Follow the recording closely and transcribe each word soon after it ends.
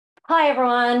Hi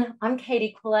everyone, I'm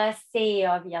Koullas, CEO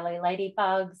of Yellow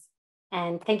Ladybugs,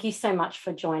 and thank you so much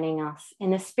for joining us.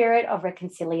 In the spirit of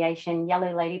reconciliation, Yellow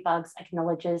Ladybugs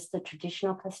acknowledges the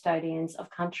traditional custodians of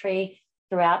country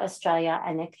throughout Australia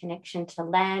and their connection to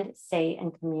land, sea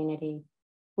and community.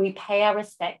 We pay our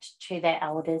respect to their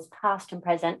elders, past and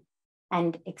present,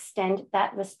 and extend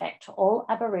that respect to all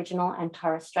Aboriginal and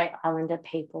Torres Strait Islander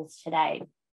peoples today.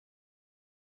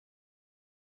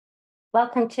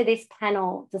 Welcome to this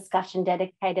panel discussion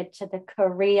dedicated to the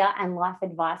career and life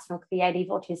advice from creative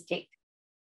autistic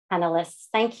panelists.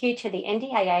 Thank you to the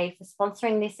NDAA for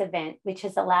sponsoring this event, which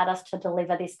has allowed us to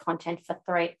deliver this content for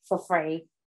free.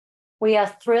 We are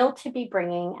thrilled to be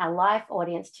bringing our live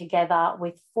audience together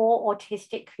with 4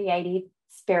 autistic creative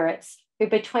spirits who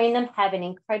between them have an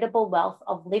incredible wealth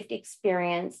of lived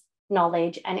experience,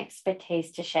 knowledge and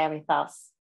expertise to share with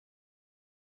us.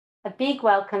 A big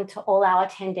welcome to all our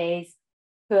attendees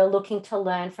who are looking to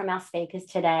learn from our speakers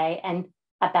today and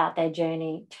about their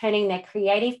journey, turning their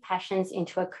creative passions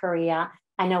into a career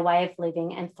and a way of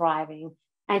living and thriving.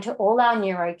 And to all our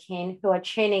neurokin who are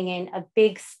tuning in, a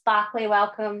big sparkly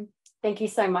welcome. Thank you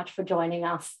so much for joining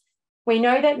us. We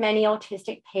know that many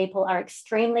autistic people are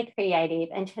extremely creative,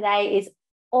 and today is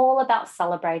all about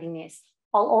celebrating this,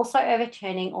 while also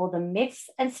overturning all the myths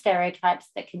and stereotypes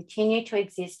that continue to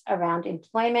exist around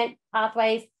employment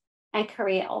pathways and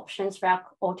career options for our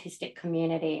autistic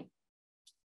community.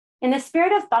 In the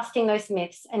spirit of busting those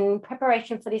myths and in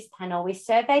preparation for this panel, we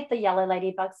surveyed the Yellow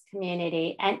Ladybugs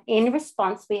community, and in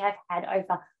response, we have had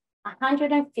over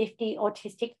 150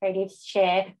 autistic creatives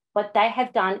share what they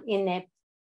have done in their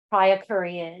prior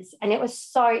careers. And it was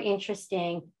so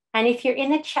interesting. And if you're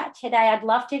in the chat today, I'd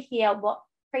love to hear what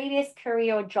previous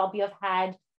career or job you've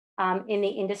had in the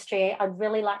industry. I'd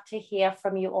really like to hear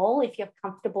from you all if you're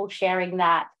comfortable sharing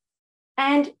that.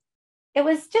 And it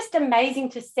was just amazing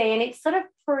to see, and it sort of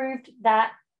proved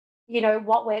that, you know,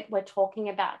 what we're talking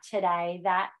about today,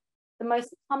 that the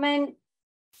most common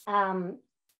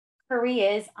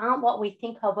careers aren't what we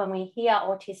think of when we hear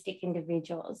autistic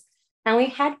individuals. And we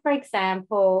had, for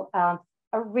example, a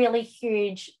really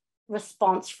huge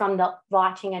response from the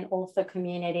writing and author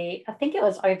community. I think it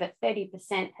was over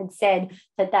 30% had said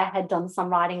that they had done some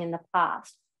writing in the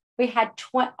past. We had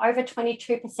over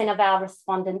 22% of our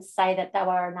respondents say that they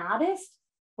were an artist.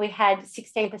 We had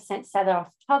 16% say they're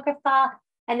a photographer,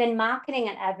 and then marketing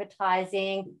and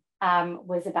advertising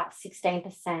was about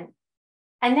 16%.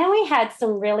 And then we had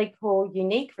some really cool,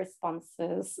 unique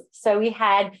responses. So we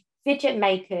had fidget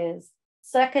makers,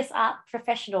 circus art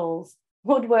professionals,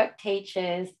 woodwork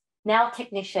teachers, nail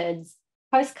technicians,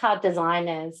 postcard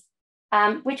designers,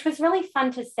 which was really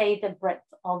fun to see the breadth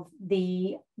of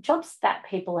the jobs that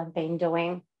people have been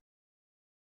doing.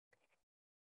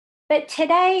 But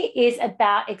today is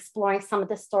about exploring some of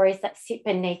the stories that sit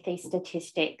beneath these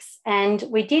statistics. And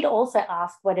we did also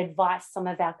ask what advice some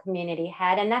of our community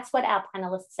had, and that's what our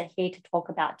panelists are here to talk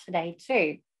about today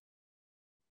too.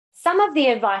 Some of the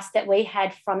advice that we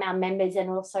had from our members and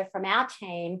also from our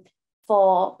team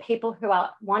for people who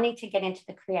are wanting to get into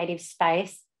the creative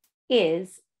space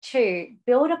is to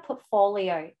build a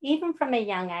portfolio, even from a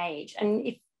young age. And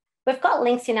if we've got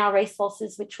links in our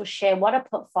resources, which will share what a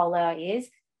portfolio is,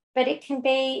 but it can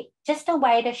be just a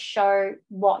way to show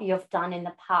what you've done in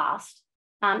the past.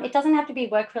 It doesn't have to be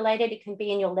work related. It can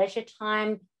be in your leisure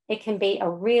time. It can be a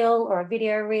reel or a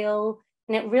video reel,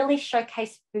 and it really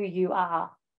showcases who you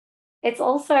are. It's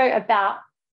also about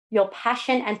your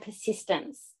passion and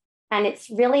persistence. And it's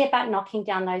really about knocking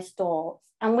down those doors.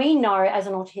 And we know as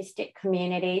an autistic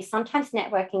community, sometimes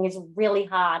networking is really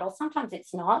hard, or sometimes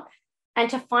it's not.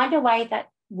 And to find a way that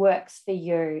works for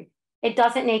you, it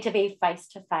doesn't need to be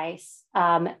face-to-face.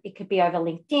 It could be over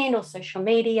LinkedIn or social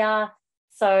media.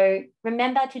 So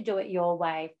remember to do it your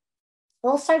way.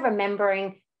 Also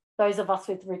remembering those of us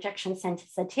with rejection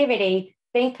sensitivity,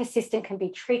 being persistent can be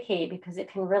tricky because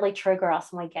it can really trigger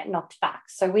us when we get knocked back.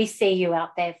 So we see you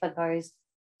out there for those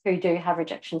who do have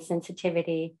rejection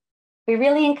sensitivity. We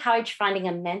really encourage finding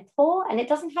a mentor, and it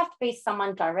doesn't have to be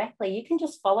someone directly. You can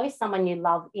just follow someone you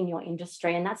love in your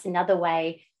industry, and that's another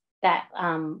way that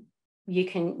you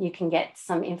can get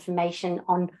some information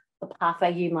on the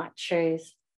pathway you might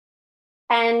choose.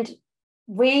 And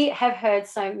we have heard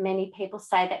so many people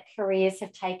say that careers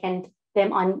have taken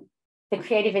them on, the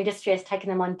creative industry has taken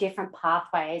them on different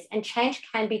pathways, and change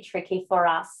can be tricky for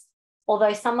us.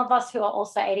 Although some of us who are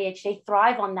also ADHD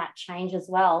thrive on that change as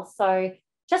well. So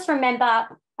just remember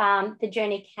the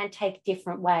journey can take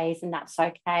different ways, and that's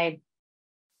okay.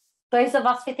 Those of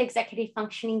us with executive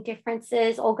functioning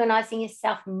differences, organising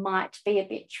yourself might be a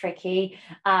bit tricky.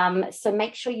 So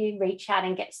make sure you reach out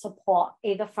and get support,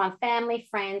 either from family,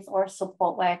 friends, or a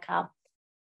support worker.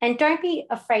 And don't be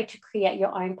afraid to create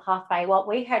your own pathway. What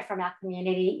we heard from our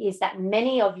community is that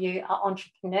many of you are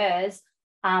entrepreneurs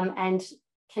and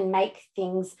can make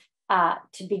things,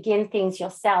 to begin things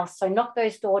yourself. So knock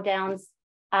those door downs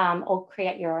or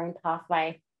create your own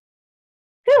pathway.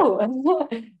 Whew.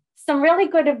 Some really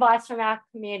good advice from our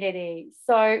community.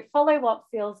 So follow what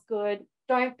feels good.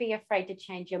 Don't be afraid to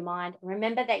change your mind.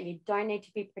 Remember that you don't need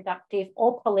to be productive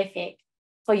or prolific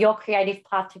for your creative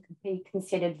path to be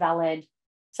considered valid.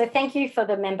 So thank you for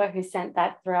the member who sent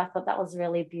that through. I thought that was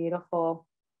really beautiful.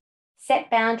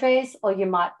 Set boundaries or you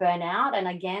might burn out. And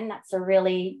again, that's a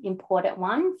really important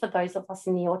one for those of us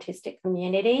in the autistic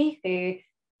community who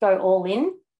go all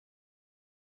in.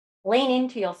 Lean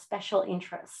into your special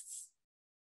interests.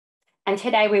 And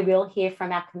today we will hear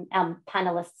from our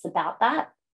panelists about that.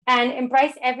 And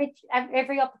embrace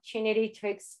every opportunity to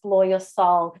explore your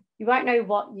soul. You won't know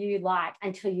what you like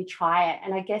until you try it.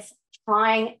 And I guess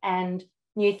trying and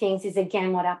new things is,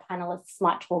 again, what our panelists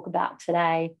might talk about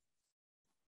today.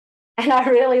 And I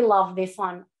really love this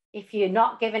one. If you're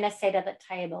not given a seat at the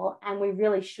table, and we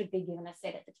really should be given a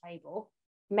seat at the table,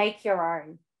 make your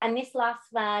own. And this last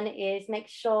one is make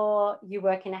sure you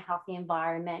work in a healthy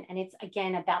environment. And it's,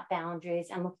 again, about boundaries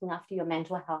and looking after your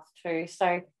mental health too.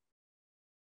 So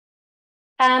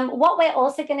what we're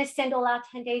also going to send all our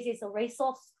attendees is a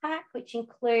resource pack, which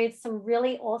includes some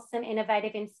really awesome,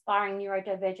 innovative, inspiring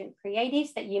neurodivergent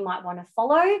creatives that you might want to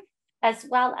follow, as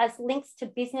well as links to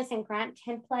business and grant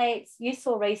templates,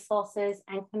 useful resources,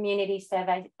 and community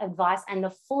survey advice, and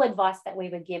the full advice that we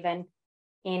were given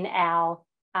in our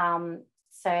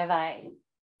survey.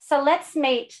 So let's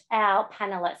meet our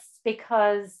panelists,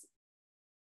 because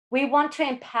we want to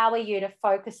empower you to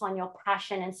focus on your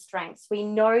passion and strengths. We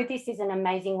know this is an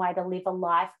amazing way to live a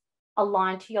life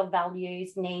aligned to your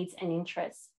values, needs, and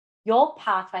interests. Your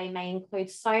pathway may include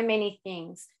so many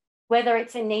things, whether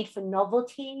it's a need for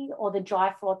novelty or the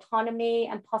drive for autonomy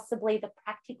and possibly the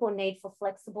practical need for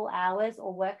flexible hours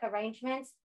or work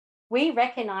arrangements. We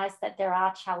recognise that there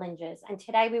are challenges, and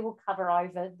today we will cover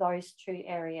over those two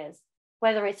areas,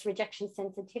 whether it's rejection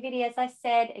sensitivity, as I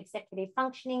said, executive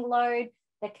functioning load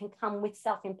that can come with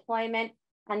self-employment,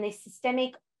 and the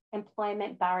systemic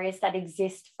employment barriers that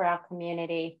exist for our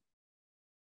community.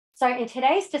 So in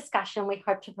today's discussion, we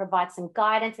hope to provide some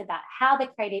guidance about how the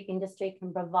creative industry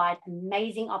can provide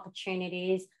amazing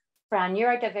opportunities for our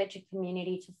neurodivergent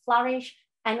community to flourish,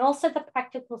 and also the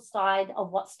practical side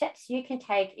of what steps you can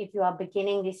take if you are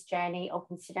beginning this journey or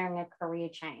considering a career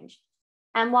change.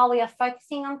 And while we are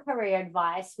focusing on career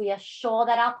advice, we are sure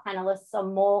that our panelists are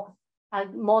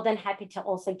more than happy to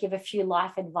also give a few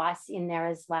life advice in there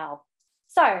as well.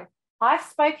 So I've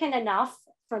spoken enough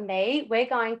from me. We're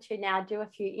going to now do a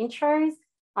few intros.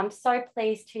 I'm so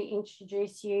pleased to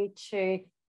introduce you to,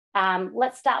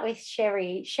 let's start with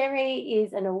Cherie. Cherie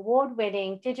is an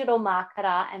award-winning digital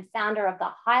marketer and founder of the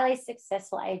highly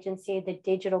successful agency, The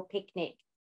Digital Picnic.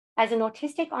 As an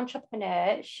autistic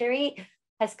entrepreneur, Cherie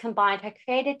has combined her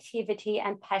creativity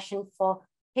and passion for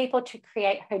people to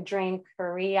create her dream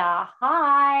career.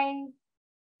 Hi.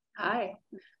 Hi.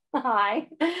 Hi.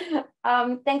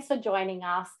 Thanks for joining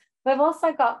us. We've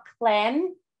also got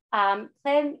Clem.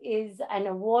 Clem is an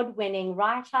award-winning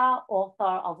writer, author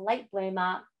of Late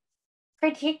Bloomer,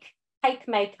 critic, cake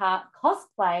maker,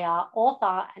 cosplayer,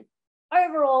 author, and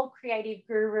overall creative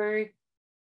guru.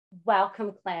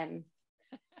 Welcome, Clem.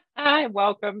 Hi,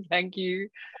 welcome. Thank you.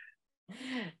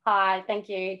 Hi, thank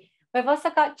you. We've also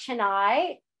got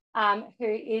Chenai, who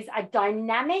is a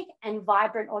dynamic and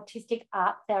vibrant autistic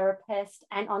art therapist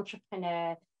and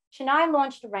entrepreneur. Chenai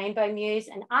launched Rainbow Muse,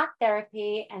 an art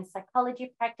therapy and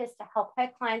psychology practice to help her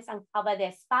clients uncover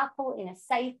their sparkle in a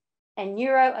safe and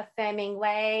neuro-affirming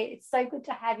way. It's so good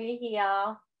to have you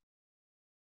here.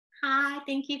 Hi,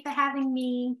 thank you for having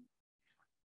me.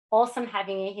 Awesome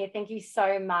having you here. Thank you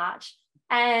so much.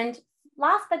 And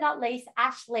last but not least,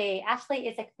 Ashlea.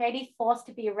 Ashlea is a creative force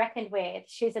to be reckoned with.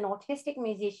 She's an autistic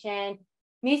musician,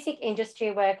 music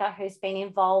industry worker who's been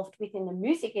involved within the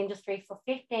music industry for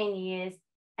 15 years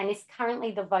and is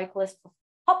currently the vocalist for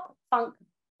pop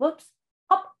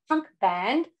punk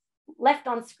band Left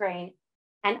on Screen,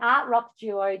 an art rock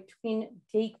duo Twin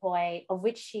Decoy, of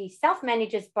which she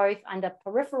self-manages both under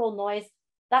Peripheral Noise.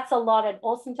 That's a lot, and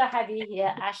awesome to have you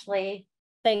here, Ashlea.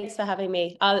 Thanks for having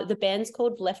me. The band's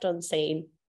called Left on Scene.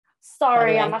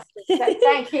 Sorry, I must have said,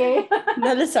 thank you.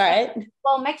 No, that's all right.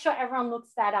 Well, make sure everyone looks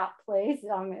that up, please.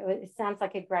 It sounds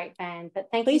like a great band, but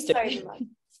thank you so much.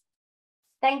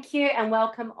 Thank you and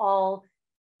welcome all.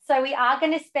 So we are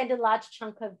going to spend a large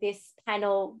chunk of this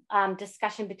panel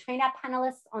discussion between our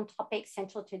panelists on topics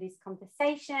central to this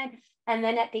conversation. And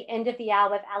then at the end of the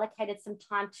hour, we've allocated some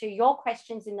time to your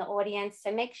questions in the audience.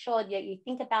 So make sure that you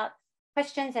think about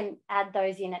questions and add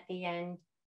those in at the end.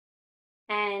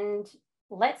 And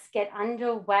let's get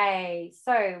underway.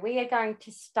 So we are going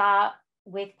to start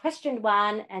with question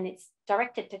 1, and it's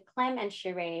directed to Clem and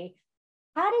Cherie.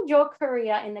 How did your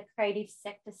career in the creative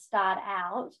sector start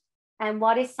out? And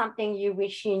what is something you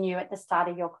wish you knew at the start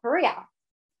of your career?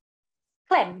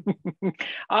 Clem.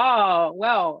 Oh,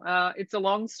 well, it's a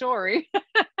long story.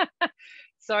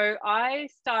 So I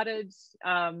started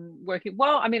working,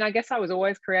 well, I mean, I guess I was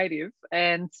always creative.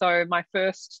 And so my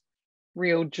first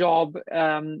real job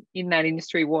in that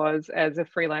industry was as a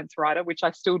freelance writer, which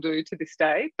I still do to this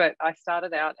day. But I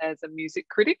started out as a music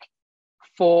critic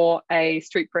for a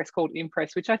street press called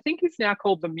Impress, which I think is now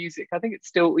called The Music. I think it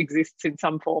still exists in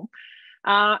some form.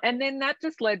 And then that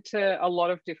just led to a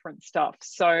lot of different stuff.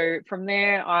 So from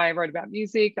there, I wrote about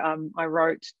music. I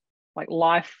wrote like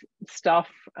life stuff,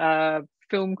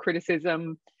 film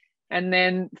criticism. And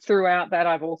then throughout that,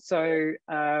 I've also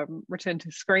returned to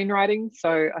screenwriting.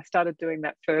 So I started doing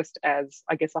that first as,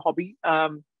 I guess, a hobby,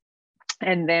 and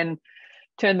then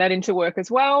turned that into work as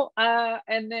well.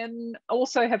 And then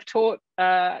also have taught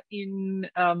in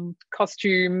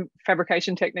costume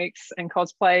fabrication techniques and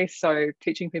cosplay. So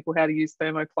teaching people how to use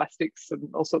thermoplastics and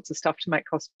all sorts of stuff to make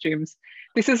costumes.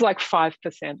 This is like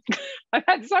 5%. I've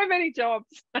had so many jobs.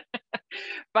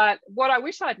 But what I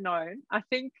wish I'd known, I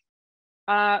think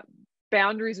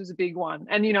boundaries was a big one.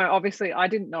 And, you know, obviously I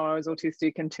didn't know I was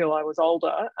autistic until I was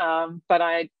older, but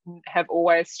I have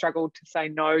always struggled to say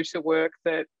no to work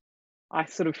that I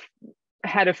sort of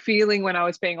had a feeling when I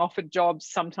was being offered jobs.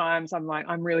 Sometimes I'm like,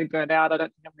 I'm really burnt out. I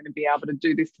don't think I'm going to be able to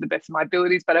do this to the best of my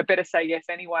abilities, but I better say yes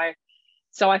anyway.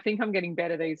 So I think I'm getting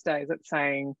better these days at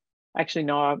saying, actually,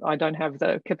 no, I don't have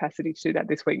the capacity to do that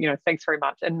this week. You know, thanks very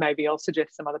much. And maybe I'll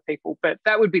suggest some other people. But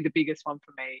that would be the biggest one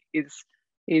for me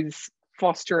is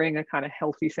fostering a kind of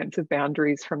healthy sense of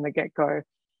boundaries from the get-go,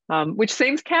 which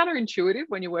seems counterintuitive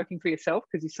when you're working for yourself,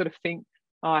 because you sort of think,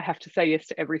 oh, I have to say yes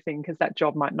to everything because that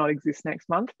job might not exist next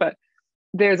month, but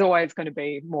there's always going to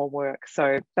be more work.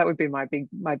 So that would be my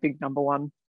big number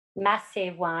one.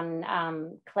 Massive one,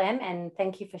 Clem, and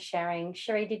thank you for sharing.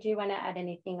 Cherie, did you want to add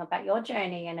anything about your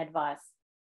journey and advice?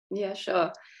 Yeah,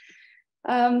 sure.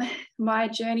 My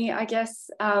journey, I guess,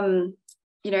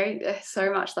 you know,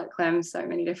 so much like Clem, so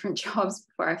many different jobs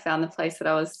before I found the place that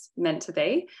I was meant to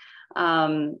be.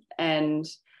 And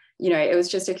you know, it was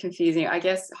just a confusing, I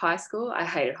guess, high school. I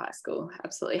hated high school,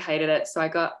 absolutely hated it. So I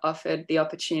got offered the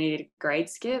opportunity to grade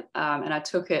skip, and I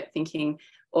took it thinking,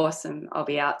 awesome, I'll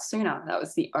be out sooner. That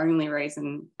was the only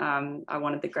reason I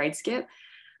wanted the grade skip.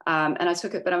 And I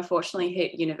took it, but unfortunately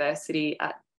hit university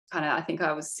at kind of, I think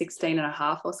I was 16 and a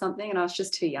half or something, and I was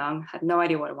just too young, had no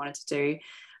idea what I wanted to do.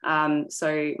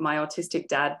 So my autistic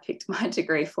dad picked my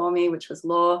degree for me, which was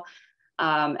law.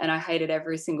 And I hated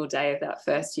every single day of that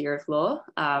first year of law.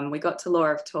 We got to law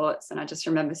of torts, and I just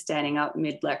remember standing up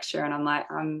mid-lecture and I'm like,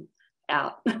 I'm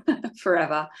out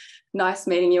forever. Nice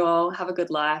meeting you all. Have a good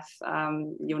life.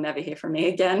 You'll never hear from me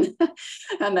again.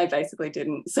 And they basically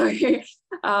didn't. So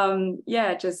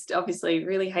yeah, just obviously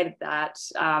really hated that.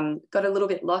 Got a little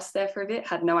bit lost there for a bit.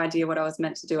 Had no idea what I was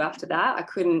meant to do after that.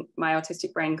 My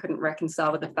autistic brain couldn't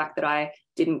reconcile with the fact that I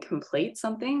didn't complete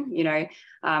something, you know.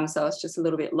 So I was just a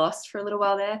little bit lost for a little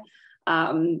while there.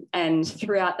 And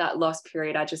throughout that lost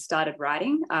period, I just started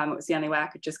writing. It was the only way I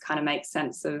could just kind of make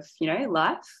sense of, you know,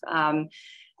 life,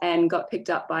 and got picked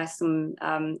up by some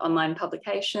online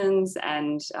publications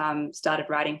and started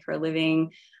writing for a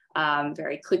living.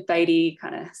 Very clickbaity,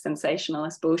 kind of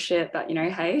sensationalist bullshit, but, you know,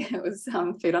 hey, it was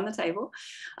food on the table.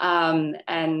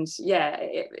 And yeah,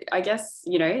 I guess,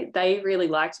 you know, they really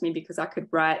liked me because I could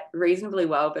write reasonably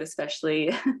well, but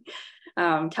especially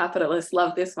capitalists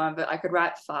love this one, but I could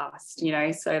write fast, you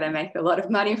know, so they make a lot of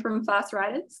money from fast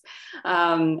writers.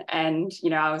 And,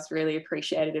 you know, I was really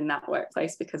appreciated in that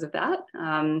workplace because of that.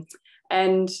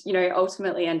 And, you know,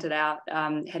 ultimately ended out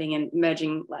heading and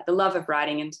merging like the love of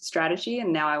writing into strategy.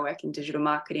 And now I work in digital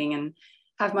marketing and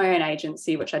have my own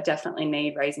agency, which I definitely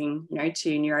need, raising, you know,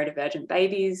 2 neurodivergent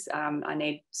babies. I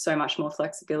need so much more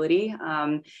flexibility.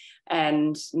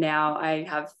 And now I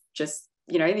have just,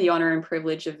 you know, the honor and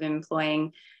privilege of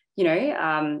employing, you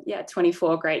know,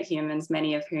 24 great humans,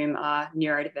 many of whom are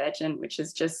neurodivergent, which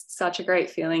is just such a great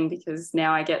feeling because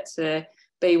now I get to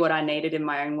be what I needed in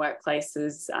my own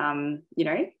workplaces, you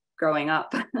know, growing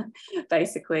up,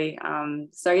 basically.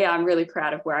 So yeah, I'm really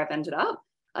proud of where I've ended up.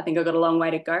 I think I've got a long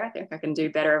way to go. I think I can do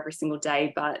better every single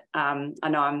day, but I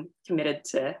know I'm committed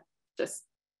to just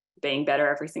being better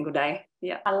every single day.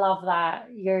 Yeah. I love that.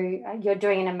 You're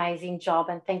doing an amazing job,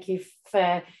 and thank you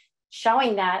for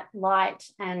showing that light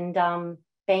and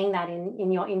being that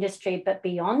in your industry, but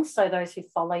beyond. So those who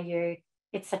follow you,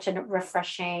 it's such a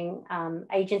refreshing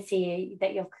agency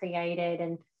that you've created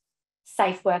and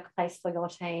safe workplace for your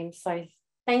team. So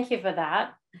thank you for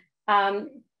that.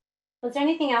 Was there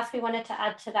anything else we wanted to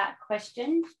add to that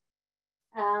question?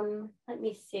 Let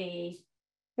me see.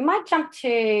 We might jump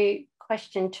to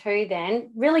question 2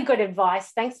 then. Really good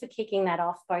advice. Thanks for kicking that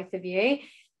off, both of you.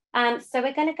 So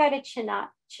we're going to go to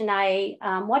Chenai.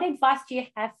 What advice do you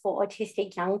have for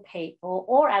autistic young people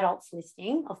or adults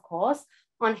listening, of course,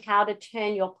 on how to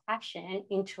turn your passion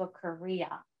into a career,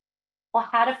 or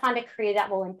how to find a career that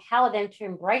will empower them to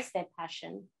embrace their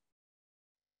passion?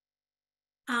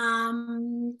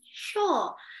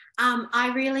 Sure.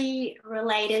 I really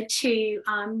related to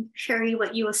Cherie,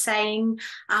 what you were saying.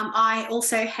 I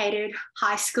also hated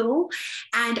high school,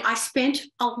 and I spent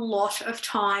a lot of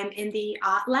time in the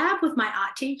art lab with my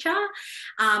art teacher.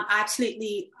 I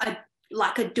absolutely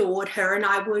adored her, and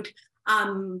I would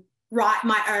write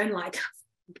my own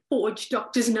forged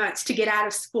doctor's notes to get out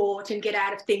of sport and get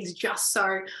out of things just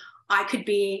so I could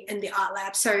be in the art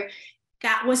lab. So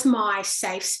that was my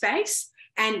safe space.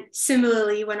 And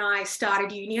similarly, when I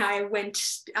started uni, I went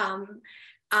to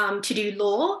do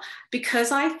law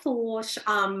because I thought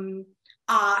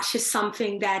art is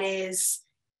something that is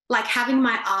like having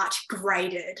my art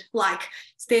graded. Like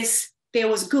there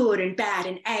was good and bad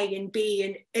and A and B,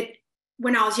 and it.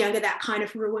 When I was younger, that kind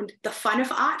of ruined the fun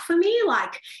of art for me.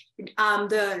 Like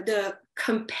the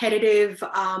competitive,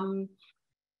 I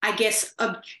guess,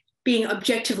 being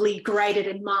objectively graded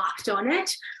and marked on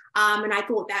it. And I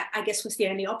thought that, I guess, was the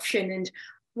only option. And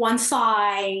once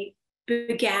I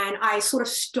began, I sort of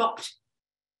stopped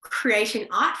creating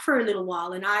art for a little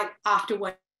while. And I,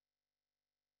 afterwards,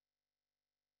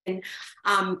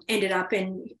 ended up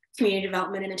in community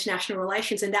development and international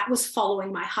relations. And that was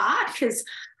following my heart because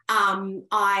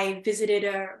I visited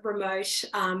a remote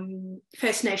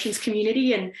First Nations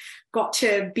community and got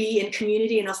to be in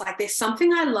community. And I was like, there's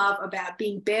something I love about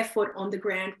being barefoot on the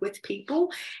ground with people.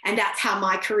 And that's how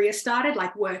my career started,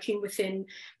 like working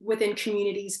within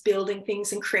communities, building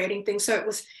things and creating things. So it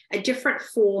was a different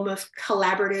form of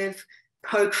collaborative,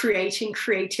 co-creating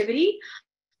creativity.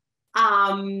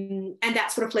 And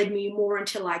that sort of led me more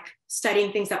into like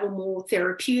studying things that were more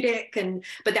therapeutic,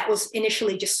 but that was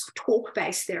initially just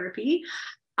talk-based therapy.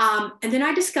 And then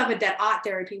I discovered that art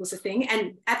therapy was a thing.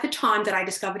 And at the time that I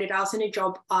discovered it, I was in a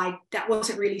job that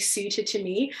wasn't really suited to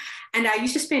me. And I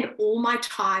used to spend all my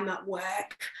time at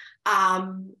work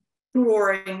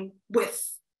drawing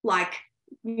with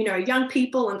young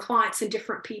people and clients and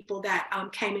different people that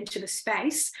came into the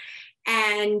space.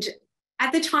 And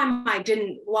at the time,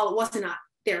 it wasn't art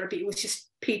therapy, it was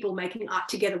just people making art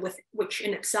together, which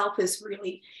in itself is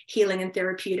really healing and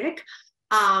therapeutic.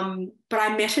 But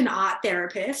I met an art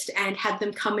therapist and had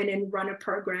them come in and run a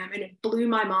program, and it blew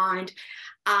my mind.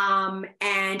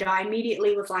 And I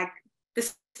immediately was like,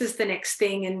 this is the next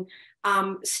thing,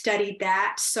 and studied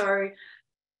that. So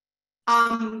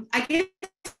I guess...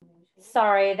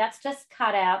 Sorry, that's just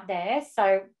cut out there.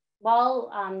 So while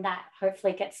that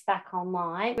hopefully gets back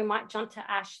online, we might jump to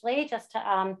Ashlea just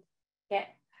to get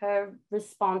her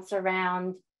response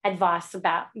around advice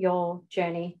about your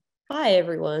journey. Hi,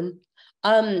 everyone.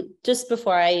 Just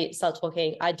before I start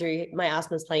talking, my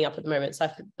asthma's playing up at the moment, so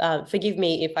forgive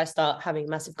me if I start having a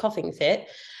massive coughing fit.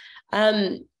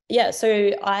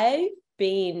 So I've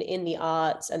been in the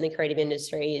arts and the creative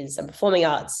industries and performing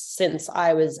arts since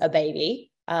I was a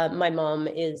baby. My mom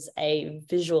is a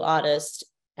visual artist,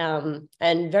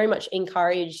 and very much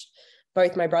encouraged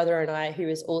both my brother and I, who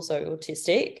is also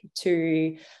autistic,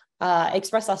 to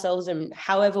express ourselves in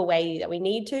however way that we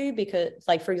need to, because,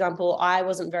 like, for example, I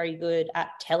wasn't very good at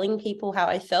telling people how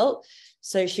I felt.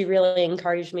 So she really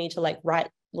encouraged me to write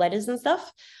letters and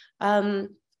stuff. But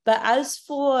as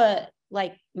for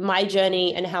my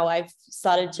journey and how I've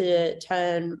started to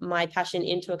turn my passion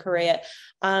into a career,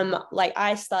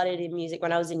 I started in music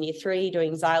when I was in year 3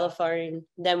 doing xylophone.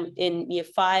 Then in year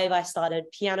 5, I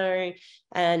started piano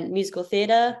and musical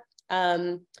theatre.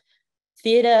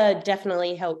 Theatre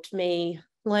definitely helped me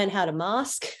learn how to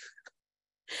mask,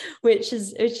 which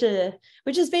has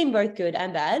been both good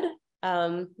and bad.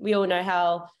 We all know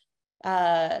how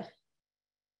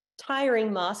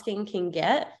tiring masking can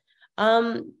get.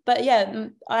 But yeah,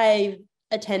 I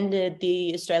attended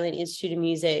the Australian Institute of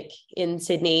Music in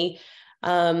Sydney,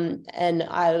 And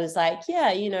I was like,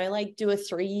 yeah, you know, like do a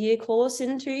 3-year course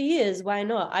in 2 years. Why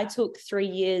not? I took 3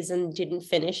 years and didn't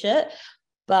finish it,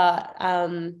 but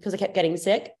because I kept getting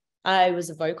sick. I was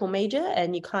a vocal major,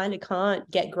 and you kind of can't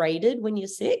get graded when you're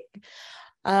sick.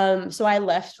 So I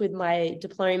left with my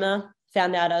diploma,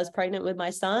 found out I was pregnant with my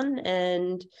son,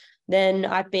 and then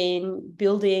I've been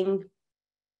building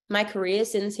my career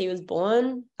since he was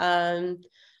born. I'm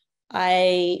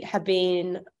a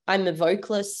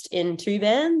vocalist in 2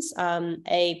 bands,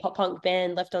 a pop punk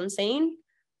band, Left on Scene,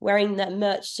 wearing that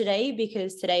merch today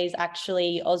because today is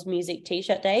actually Oz Music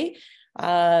T-shirt Day.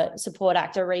 Support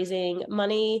actor raising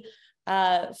money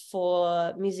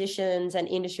for musicians and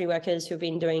industry workers who've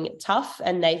been doing it tough,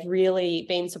 and they've really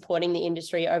been supporting the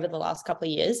industry over the last couple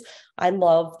of years. I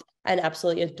loved and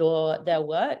absolutely adore their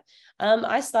work.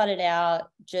 I started out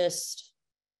just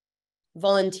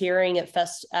volunteering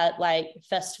at like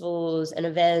festivals and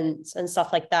events and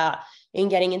stuff like that, in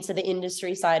getting into the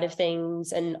industry side of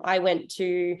things. And I went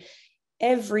to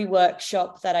every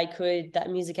workshop that I could that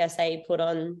Music SA put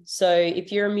on. So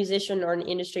if you're a musician or an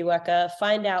industry worker,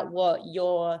 find out what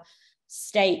your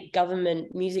state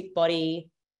government music body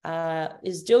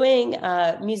is doing.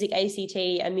 Music ACT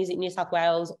and Music New South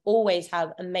Wales always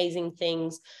have amazing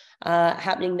things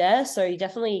happening there. So you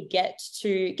definitely get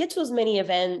to as many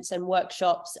events and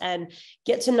workshops and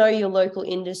get to know your local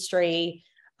industry.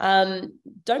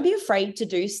 Don't be afraid to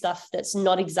do stuff that's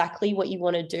not exactly what you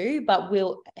want to do, but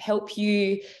will help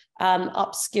you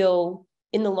upskill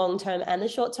in the long term and the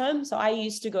short term. So I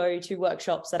used to go to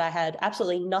workshops that I had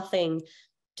absolutely nothing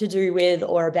to do with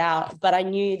or about, but I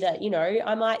knew that, you know,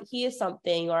 I might hear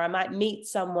something or I might meet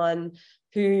someone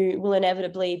who will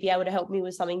inevitably be able to help me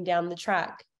with something down the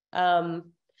track.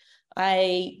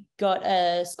 I got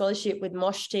a scholarship with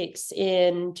Autistics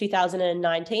in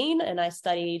 2019, and I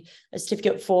studied a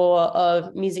certificate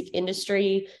of music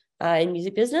industry in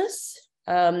music business,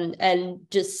 and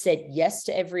just said yes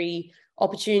to every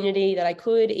opportunity that I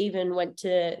could, even went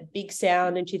to Big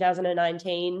Sound in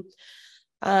 2019.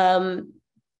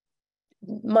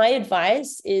 My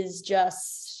advice is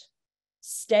just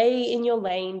stay in your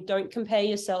lane. Don't compare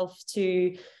yourself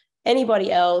to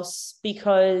anybody else,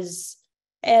 because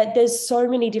there's so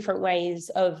many different ways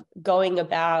of going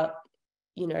about,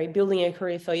 you know, building a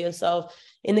career for yourself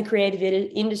in the creative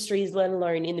industries, let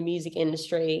alone in the music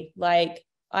industry. Like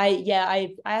I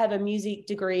have a music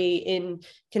degree in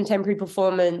contemporary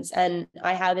performance, and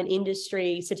I have an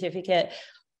industry certificate.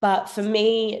 But for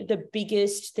me, the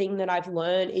biggest thing that I've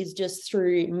learned is just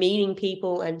through meeting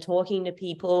people and talking to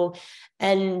people,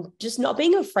 and just not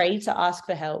being afraid to ask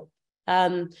for help.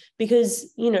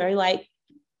 Because, you know, like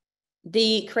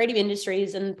the creative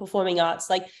industries and performing arts,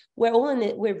 like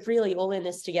we're really all in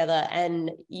this together, and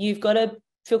you've got to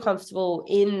feel comfortable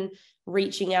in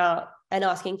reaching out and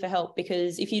asking for help,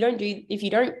 because if you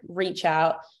don't reach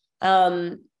out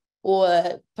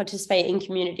or participate in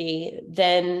community,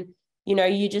 then, you know,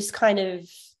 you're just kind of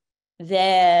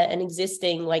there and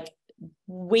existing. Like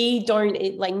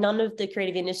none of the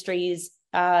creative industries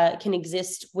can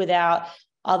exist without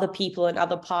other people and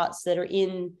other parts that are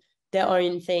in their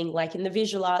own thing. Like in the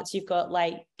visual arts, you've got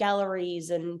like galleries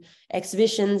and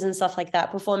exhibitions and stuff like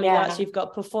that. Performing arts, you've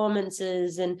got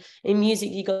performances, and in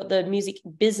music, you've got the music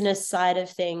business side of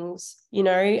things, you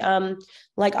know.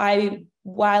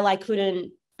 While I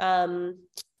couldn't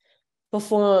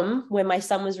perform when my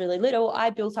son was really little, I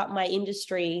built up my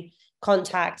industry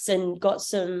contacts and got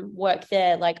some work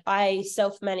there. Like I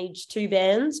self-managed 2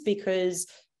 bands, because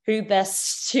who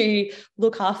best to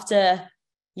look after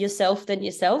yourself than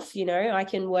yourself? You know, I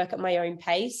can work at my own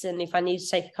pace, and if I need to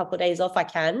take a couple of days off, I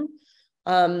can.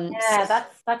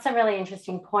 That's a really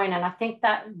interesting point. And I think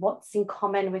that what's in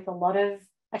common with a lot of,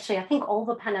 actually, I think all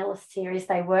the panelists here is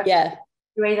they work,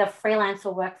 you either freelance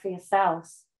or work for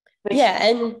yourselves.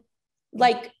 And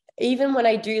like, even when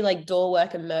I do like door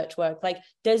work and merch work, like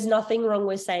there's nothing wrong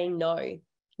with saying no.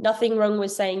 Nothing wrong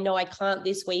with saying, no, I can't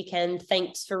this weekend.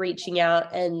 Thanks for reaching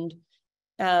out and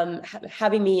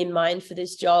having me in mind for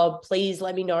this job. Please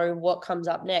let me know what comes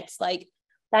up next. Like,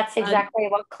 that's exactly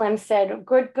what Clem said.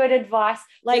 Good advice.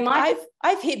 Like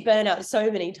I've hit burnout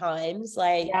so many times.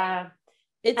 Like,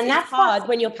 it's hard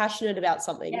when you're passionate about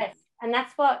something. Yes. And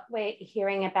that's what we're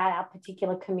hearing about our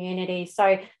particular community.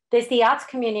 So there's the arts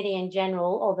community in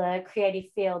general, or the creative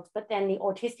fields, but then the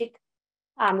autistic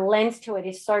lens to it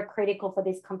is so critical for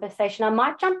this conversation. I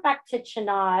might jump back to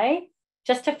Chenai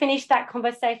just to finish that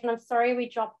conversation. I'm sorry we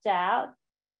dropped out.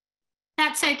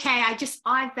 That's okay.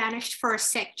 I vanished for a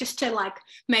sec just to like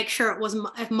make sure it was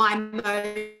my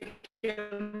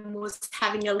modem was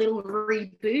having a little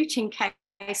reboot in case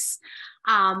case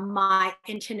my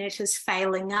internet is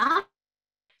failing up.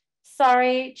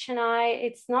 Sorry, Chenai,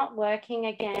 it's not working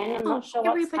again. I'm not sure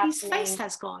what's everybody's happening. face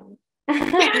has gone.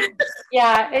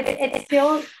 Yeah, it's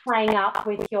still playing up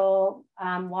with your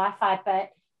Wi-Fi, but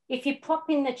if you pop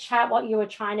in the chat what you were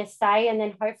trying to say, and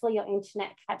then hopefully your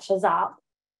internet catches up.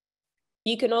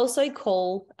 You can also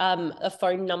call a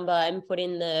phone number and put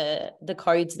in the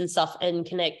codes and stuff and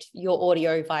connect your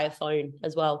audio via phone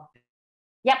as well.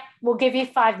 Yep, we'll give you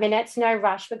 5 minutes. No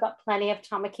rush. We've got plenty of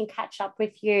time. We can catch up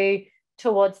with you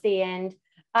towards the end.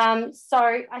 So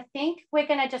I think we're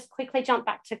going to just quickly jump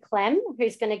back to Clem,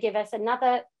 who's going to give us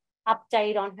another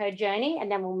update on her journey,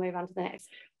 and then we'll move on to the next.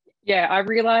 Yeah, I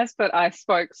realised that I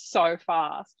spoke so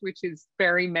fast, which is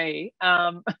very me.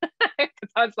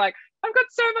 Because I was like, I've got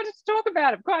so much to talk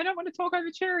about. I don't want to talk over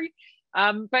Cherie.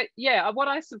 But yeah, what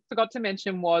I forgot to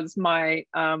mention was my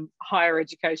higher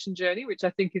education journey, which I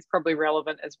think is probably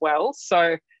relevant as well.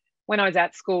 So when I was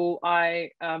at school, I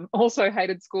also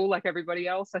hated school like everybody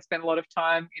else. I spent a lot of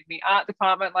time in the art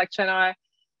department like Chenai.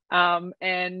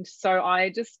 And so I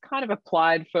just kind of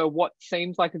applied for what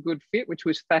seems like a good fit, which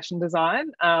was fashion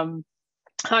design.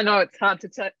 I know it's hard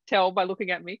to tell by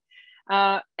looking at me.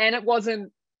 And it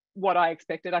wasn't what I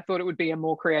expected. I thought it would be a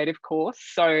more creative course.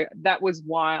 So that was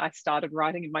why I started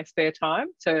writing in my spare time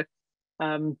to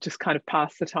just kind of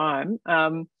pass the time.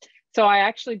 So I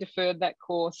actually deferred that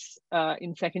course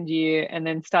in second year and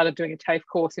then started doing a TAFE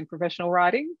course in professional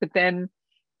writing. But then,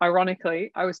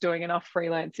 ironically, I was doing enough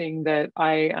freelancing that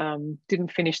I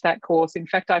didn't finish that course. In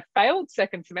fact, I failed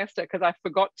second semester because I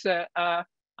forgot to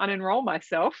unenroll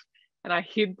myself, and I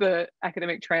hid the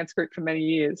academic transcript for many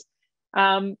years.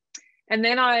 And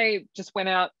then I just went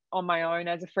out on my own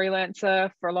as a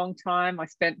freelancer for a long time. I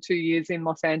spent 2 years in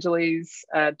Los Angeles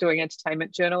doing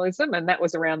entertainment journalism, and that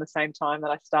was around the same time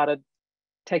that I started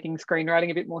taking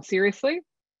screenwriting a bit more seriously.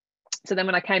 So then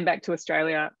when I came back to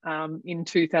Australia in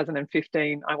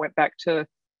 2015, I went back to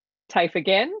TAFE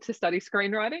again to study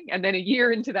screenwriting. And then a year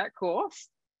into that course,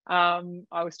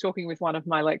 I was talking with one of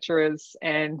my lecturers,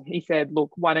 and he said,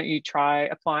 look, why don't you try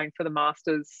applying for the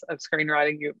Masters of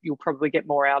Screenwriting? You'll probably get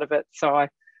more out of it. So I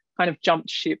kind of jumped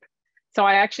ship. So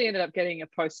I actually ended up getting a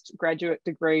postgraduate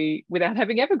degree without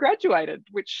having ever graduated,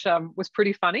 which was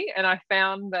pretty funny. And I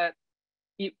found that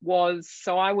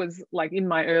I was like in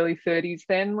my early 30s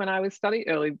then when I was studying,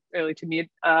 early to mid.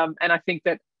 And I think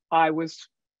that I was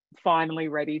finally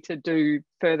ready to do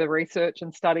further research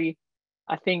and study.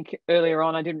 I think earlier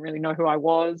on, I didn't really know who I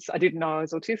was. I didn't know I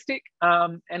was autistic.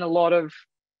 And a lot of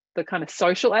the kind of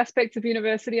social aspects of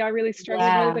university, I really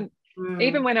struggled with. And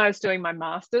even when I was doing my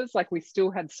master's, like we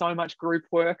still had so much group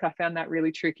work. I found that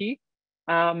really tricky.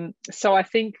 So I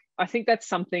think that's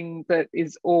something that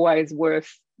is always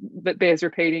that bears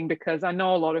repeating, because I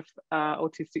know a lot of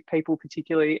autistic people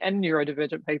particularly, and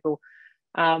neurodivergent people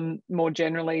more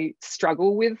generally,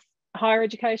 struggle with higher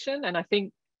education. And I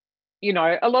think, you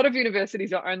know, a lot of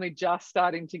universities are only just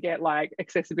starting to get like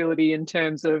accessibility in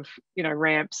terms of, you know,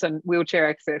 ramps and wheelchair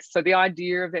access. So the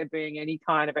idea of there being any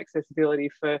kind of accessibility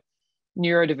for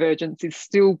neurodivergence is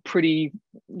still pretty,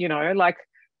 you know, like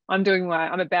I'm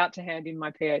about to hand in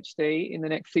my PhD in the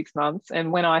next 6 months.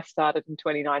 And when I started in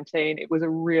 2019, it was a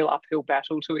real uphill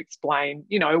battle to explain,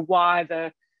 you know, why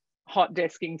the hot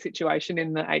desking situation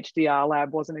in the HDR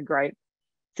lab wasn't a great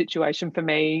situation for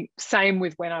me. Same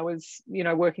with when I was, you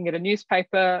know, working at a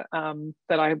newspaper,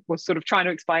 that I was sort of trying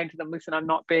to explain to them, listen, I'm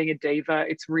not being a diva.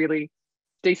 It's really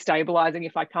destabilizing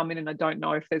if I come in and I don't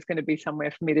know if there's going to be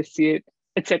somewhere for me to sit,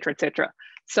 et cetera, et cetera.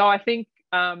 So I think,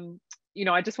 you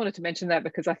know, I just wanted to mention that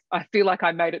because I feel like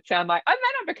I made it sound like, oh,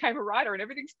 then I became a writer and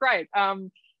everything's great.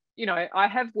 You know, I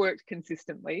have worked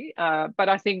consistently, but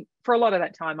I think for a lot of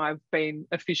that time I've been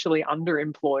officially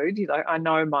underemployed. You know, I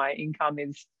know my income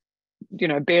is, you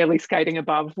know, barely skating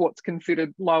above what's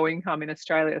considered low income in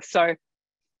Australia. So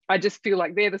I just feel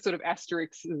like they're the sort of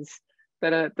asterisks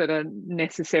that are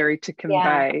necessary to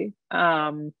convey.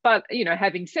 Yeah. But, you know,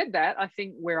 having said that, I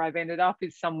think where I've ended up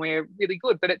is somewhere really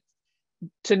good. But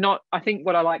I think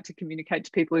what I like to communicate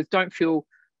to people is don't feel,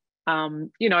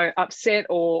 you know, upset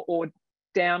or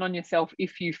down on yourself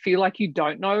if you feel like you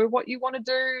don't know what you want to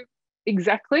do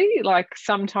exactly. Like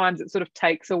sometimes it sort of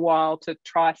takes a while to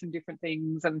try some different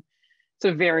things and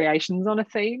sort of variations on a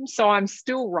theme. So I'm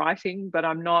still writing, but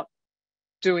I'm not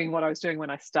doing what I was doing when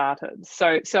I started.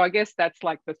 So I guess that's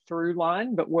like the through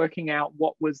line, but working out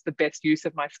what was the best use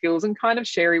of my skills and kind of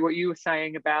Cherie, what you were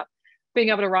saying about being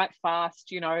able to write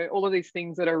fast, you know, all of these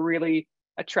things that are really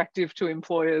attractive to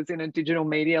employers in a digital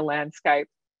media landscape,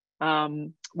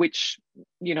 which,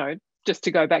 you know, just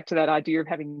to go back to that idea of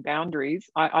having boundaries,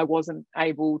 I wasn't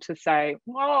able to say,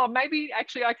 oh, maybe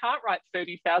actually I can't write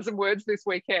 30,000 words this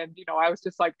weekend. You know, I was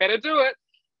just like, better do it.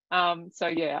 So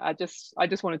yeah, I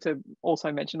just wanted to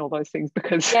also mention all those things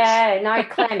because yeah, no,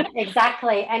 Clem,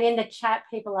 exactly. And in the chat,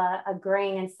 people are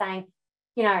agreeing and saying,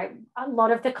 you know, a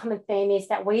lot of the common theme is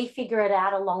that we figure it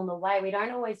out along the way. We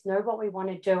don't always know what we want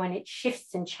to do, and it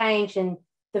shifts and changes, and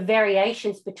the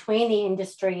variations between the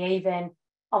industry even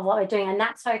of what we're doing, and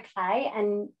that's okay.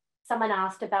 And someone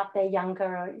asked about their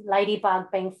younger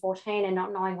Ladybug being 14 and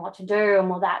not knowing what to do, and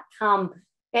will that come?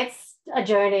 It's a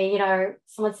journey. You know,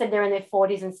 someone said they're in their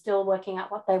 40s and still working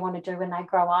out what they want to do when they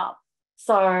grow up.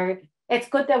 So it's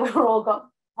good that we've all got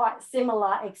quite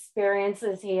similar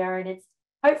experiences here, and it's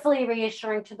hopefully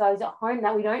reassuring to those at home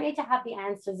that we don't need to have the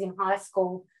answers in high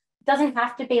school. It doesn't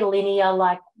have to be linear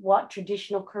like what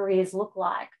traditional careers look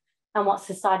like and what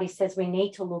society says we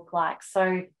need to look like.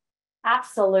 So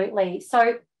absolutely.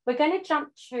 So we're going to jump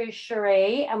to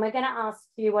Cherie, and we're going to ask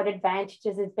you what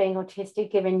advantages has being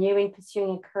autistic given you in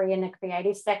pursuing a career in the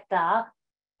creative sector.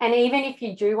 And even if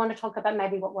you do want to talk about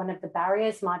maybe what one of the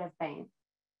barriers might have been.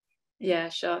 Yeah,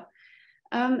 sure.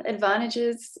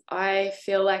 Advantages, I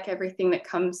feel like everything that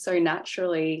comes so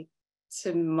naturally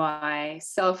to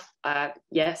myself,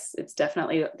 yes, it's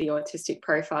definitely the autistic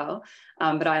profile,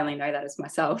 but I only know that as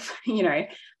myself, you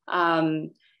know,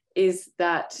 is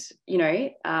that, you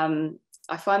know,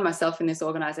 I find myself in this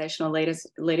organizational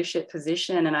leadership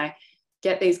position, and I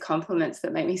get these compliments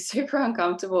that make me super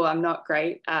uncomfortable. I'm not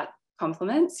great at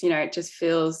compliments, you know, it just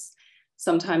feels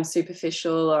sometimes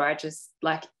superficial, or I just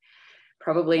like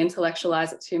probably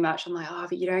intellectualize it too much. I'm like, oh,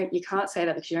 but you can't say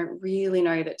that because you don't really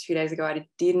know that 2 days ago I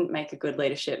didn't make a good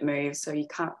leadership move, so you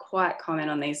can't quite comment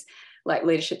on these like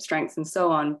leadership strengths and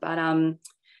so on. But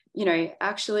you know,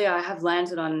 actually I have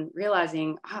landed on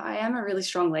realizing I am a really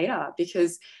strong leader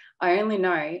because I only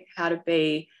know how to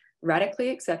be radically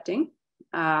accepting,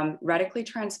 radically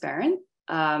transparent,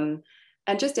 and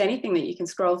just anything that you can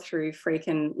scroll through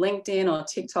freaking LinkedIn or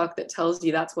TikTok that tells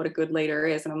you that's what a good leader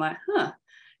is. And I'm like,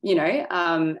 you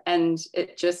know, and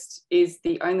it just is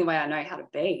the only way I know how to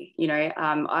be, you know.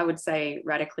 I would say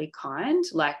radically kind,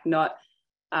 like not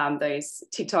those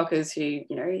TikTokers who,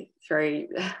 you know, throw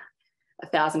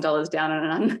 $1,000 down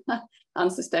on an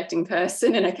unsuspecting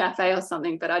person in a cafe or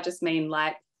something. But I just mean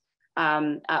like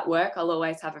at work, I'll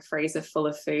always have a freezer full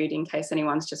of food in case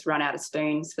anyone's just run out of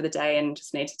spoons for the day and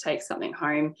just need to take something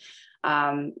home.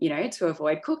 You know, to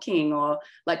avoid cooking, or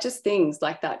like just things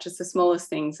like that, just the smallest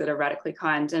things that are radically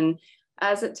kind. And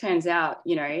as it turns out,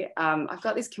 you know, I've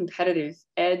got this competitive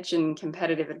edge and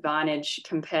competitive advantage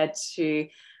compared to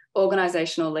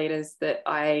organizational leaders that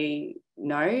I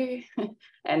know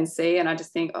and see, and I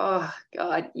just think, oh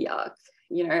God, yuck,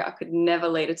 you know, I could never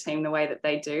lead a team the way that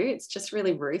they do. It's just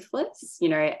really ruthless, you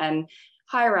know, and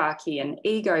hierarchy and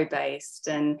ego based,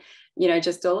 and you know,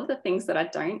 just all of the things that I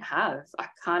don't have. I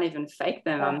can't even fake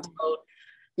them. I'm told,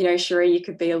 you know, Cherie, you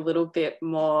could be a little bit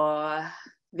more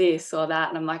this or that,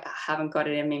 and I'm like, I haven't got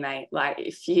it in me, mate. Like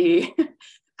if you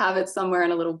have it somewhere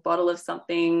in a little bottle of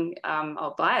something,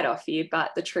 I'll buy it off you.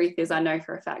 But the truth is, I know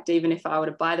for a fact, even if I were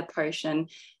to buy the potion,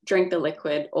 drink the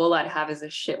liquid, all I'd have is a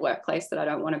shit workplace that I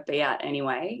don't want to be at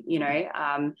anyway, you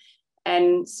know.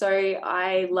 And so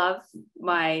I love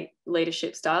my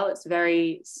leadership style. It's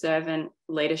very servant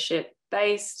leadership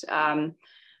based, and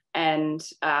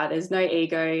there's no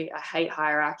ego. I hate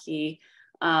hierarchy,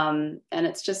 and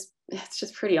it's just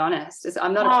pretty honest.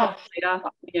 I'm not a perfect leader,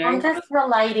 you know. I'm just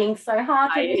relating so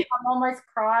hard to this. I'm almost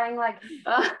crying. Like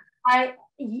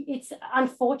it's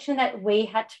unfortunate that we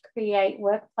had to create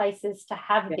workplaces to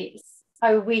have this.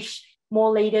 I wish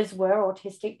more leaders were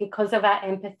autistic because of our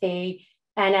empathy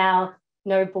and our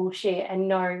no bullshit and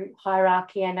no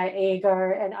hierarchy and no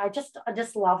ego, and I'm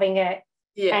just loving it.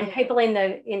 Yeah. And people in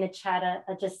the chat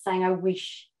are just saying, I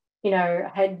wish, you know,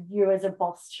 I had you as a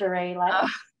boss, Cherie, like,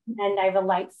 and they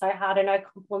relate so hard. I know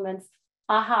compliments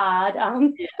are hard.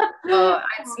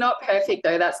 It's not perfect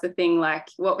though. That's the thing. Like,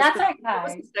 what was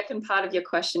the second part of your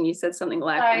question? You said something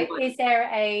like, so is there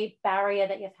a barrier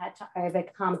that you've had to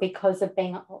overcome because of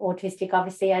being autistic,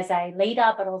 obviously as a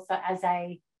leader, but also as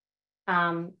a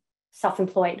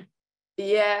self-employed?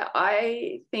 Yeah,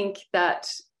 I think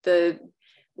that the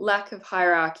lack of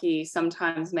hierarchy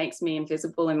sometimes makes me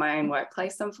invisible in my own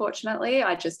workplace, unfortunately.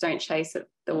 I just don't chase it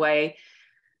the way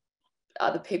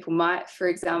other people might, for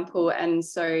example. And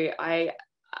so I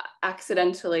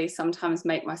accidentally sometimes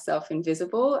make myself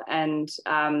invisible, and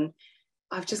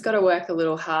I've just got to work a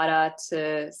little harder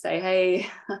to say, hey,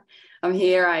 I'm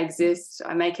here, I exist,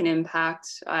 I make an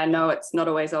impact. I know it's not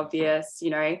always obvious, you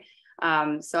know.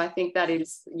 So I think that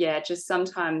is, just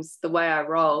sometimes the way I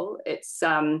roll, it's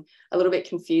a little bit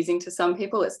confusing to some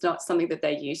people. It's not something that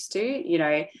they're used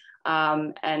to,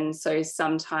 and so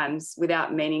sometimes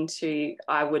without meaning to,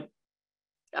 I would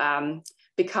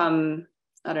become,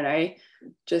 I don't know,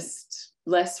 just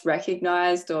less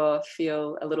recognized or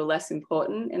feel a little less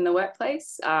important in the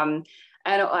workplace. And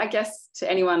I guess to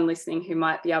anyone listening who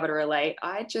might be able to relate,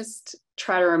 I just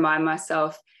try to remind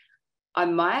myself, I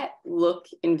might look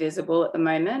invisible at the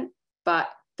moment, but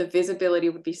the visibility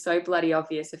would be so bloody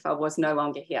obvious if I was no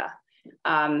longer here.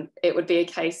 It would be a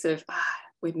case of,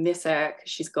 we'd miss her because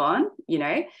she's gone,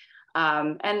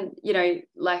 and,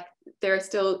 like there are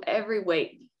still every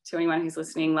week, to anyone who's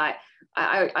listening, like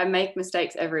I make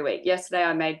mistakes every week. Yesterday,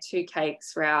 I made 2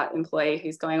 cakes for our employee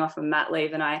who's going off on mat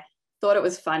leave, and I thought it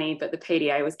was funny, but the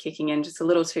PDA was kicking in just a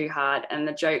little too hard, and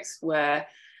the jokes were,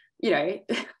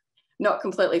 not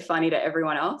completely funny to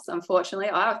everyone else. Unfortunately,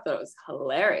 I thought it was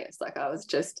hilarious. Like I was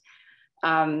just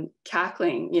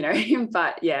cackling,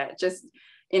 but just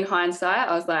in hindsight,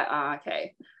 I was like,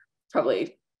 okay,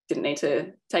 probably didn't need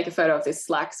to take a photo of this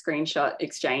Slack screenshot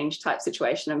exchange type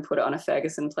situation and put it on a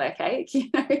Ferguson Player cake,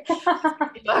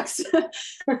 $50.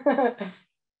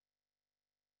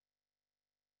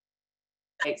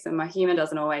 And my humor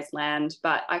doesn't always land,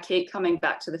 but I keep coming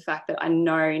back to the fact that I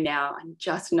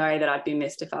just know that I'd be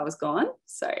missed if I was gone.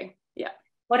 So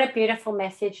what a beautiful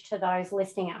message to those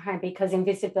listening at home, because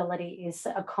invisibility is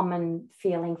a common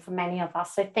feeling for many of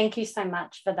us. So thank you so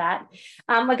much for that.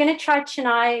 We're going to try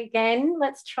Chenai again.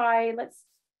 Let's pray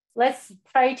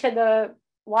to the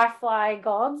Wi-Fi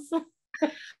gods.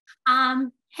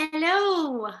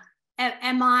 Hello,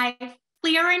 am I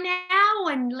clearer now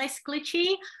and less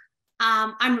glitchy?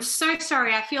 I'm so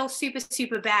sorry. I feel super,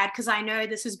 super bad because I know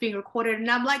this is being recorded and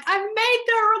I'm like, I've made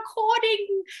the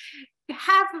recording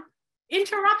have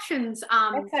interruptions.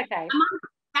 That's okay.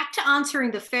 Back to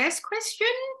answering the first question.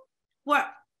 What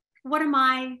am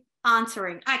I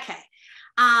answering? Okay.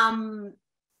 I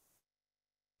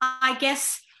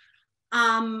guess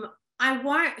I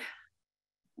won't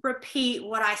repeat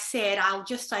what I said. I'll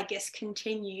just,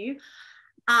 continue.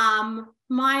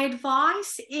 My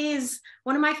advice is,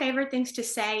 one of my favorite things to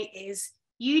say is,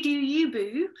 you do you,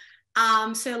 boo.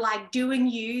 So like doing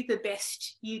you the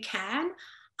best you can,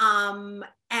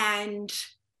 and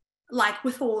like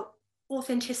with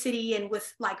authenticity and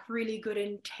with like really good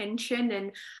intention.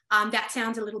 And that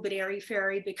sounds a little bit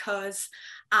airy-fairy because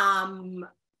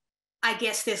I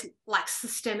guess there's like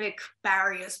systemic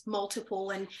barriers, multiple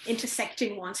and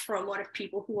intersecting ones for a lot of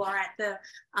people who are at the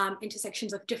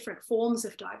intersections of different forms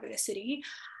of diversity.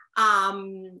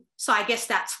 So I guess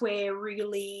that's where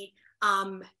really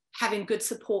having good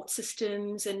support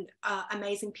systems and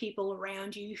amazing people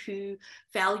around you who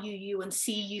value you and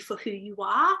see you for who you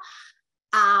are.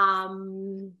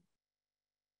 I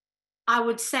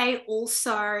would say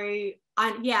also,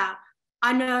 I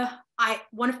know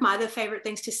one of my other favorite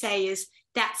things to say is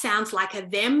that sounds like a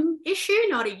them issue,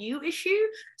 not a you issue.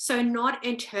 So not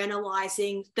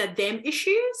internalizing the them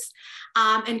issues.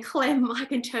 And Clem, I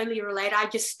can totally relate. I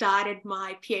just started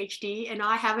my PhD and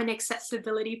I have an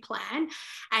accessibility plan,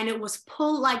 and it was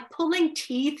pulling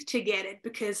teeth to get it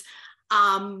because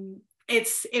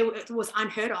it was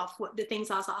unheard of, what the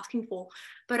things I was asking for.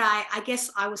 But I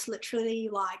guess I was literally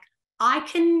like, I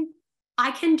can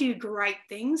do great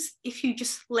things if you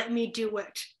just let me do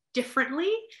it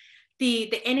differently.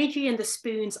 The energy and the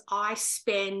spoons I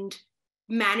spend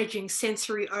managing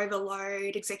sensory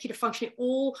overload, executive functioning,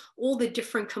 all the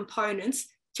different components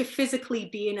to physically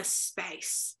be in a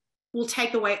space will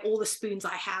take away all the spoons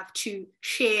I have to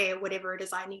share whatever it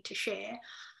is I need to share.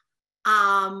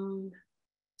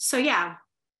 So yeah,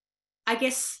 I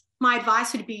guess my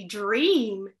advice would be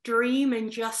dream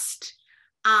and just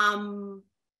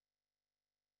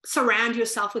surround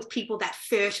yourself with people that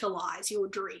fertilize your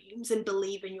dreams and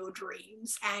believe in your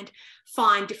dreams and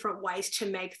find different ways to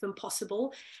make them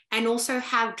possible, and also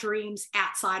have dreams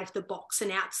outside of the box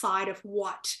and outside of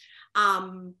what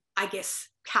I guess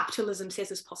capitalism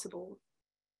says is possible.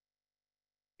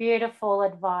 Beautiful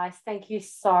advice. Thank you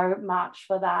so much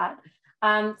for that.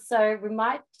 So we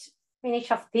might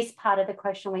finish off this part of the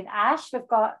question with Ash.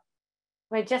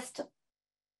 We're just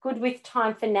good with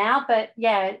time for now, but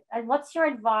yeah, what's your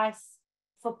advice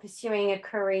for pursuing a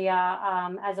career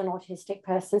as an autistic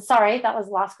person? Sorry, that was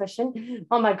the last question.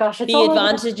 Oh my gosh. The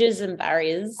advantages and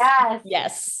barriers.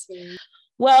 Yes.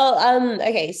 Well,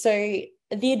 okay, so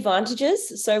the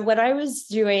advantages. So when I was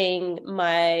doing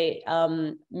my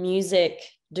music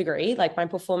degree, like my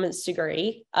performance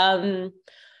degree,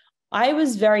 I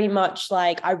was very much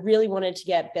like, I really wanted to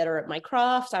get better at my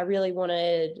craft. I really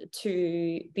wanted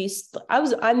to be,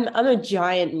 I'm a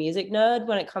giant music nerd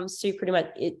when it comes to pretty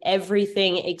much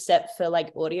everything except for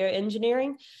like audio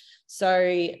engineering.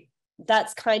 So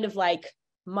that's kind of like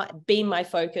been my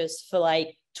focus for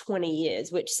like 20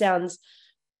 years, which sounds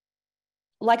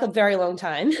like a very long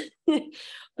time.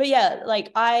 But yeah,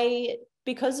 like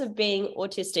because of being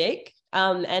autistic,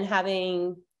 and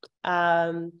having,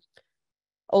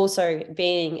 also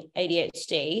being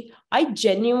ADHD, I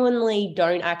genuinely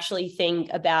don't actually think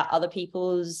about other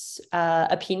people's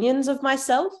opinions of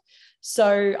myself.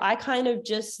 So I kind of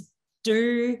just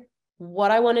do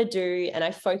what I want to do, and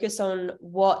I focus on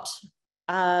what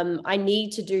I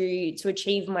need to do to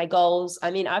achieve my goals.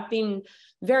 I mean, I've been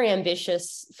very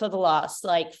ambitious for the last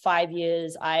like 5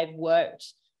 years. I've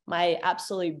worked my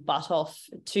absolute butt off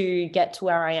to get to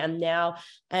where I am now.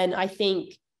 And I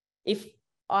think if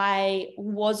I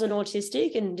wasn't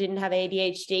autistic and didn't have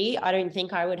ADHD, I don't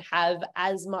think I would have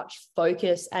as much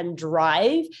focus and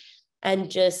drive and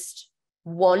just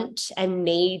want and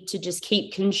need to just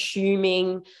keep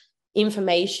consuming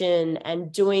information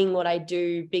and doing what I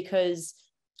do. Because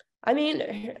I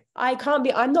mean, I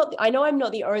know I'm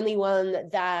not the only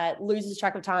one that loses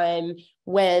track of time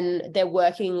when they're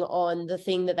working on the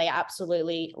thing that they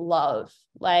absolutely love.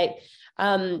 Like,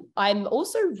 I'm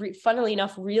also, funnily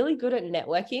enough, really good at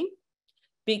networking,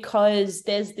 because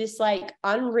there's this like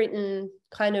unwritten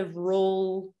kind of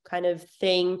rule kind of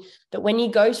thing that when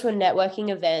you go to a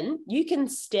networking event, you can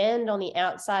stand on the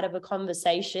outside of a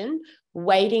conversation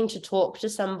waiting to talk to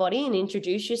somebody and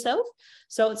introduce yourself.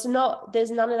 So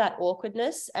there's none of that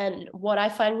awkwardness. And what I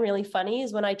find really funny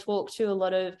is when I talk to a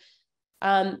lot of,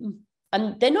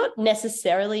 they're not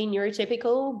necessarily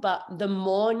neurotypical, but the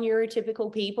more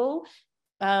neurotypical people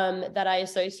that I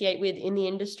associate with in the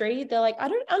industry, they're like, I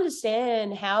don't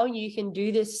understand how you can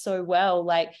do this so well.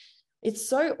 Like, it's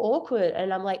so awkward.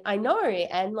 And I'm like, I know.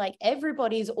 And like,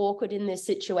 everybody's awkward in this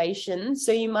situation.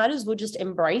 So you might as well just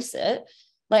embrace it.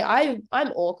 Like,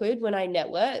 I'm awkward when I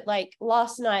network. Like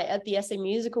last night at the SA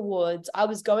Music Awards, I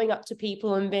was going up to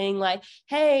people and being like,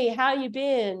 hey, how you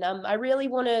been? I really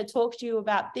want to talk to you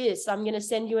about this. I'm going to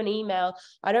send you an email.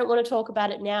 I don't want to talk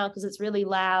about it now because it's really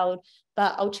loud,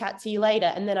 but I'll chat to you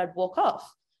later. And then I'd walk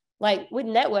off. Like with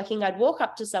networking, I'd walk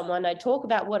up to someone, I'd talk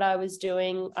about what I was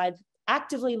doing. I'd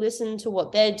actively listen to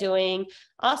what they're doing,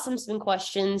 ask them some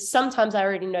questions. Sometimes I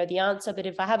already know the answer, but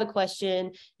if I have a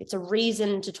question, it's a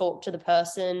reason to talk to the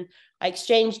person. I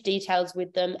exchange details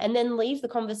with them and then leave the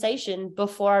conversation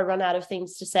before I run out of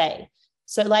things to say.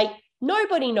 So like,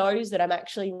 nobody knows that I'm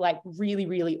actually like really,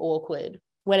 really awkward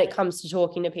when it comes to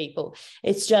talking to people.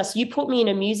 It's just, you put me in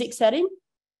a music setting,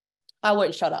 I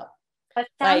won't shut up. It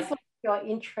sounds like your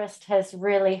interest has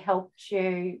really helped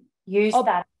you use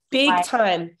that. Big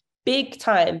time.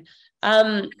 Same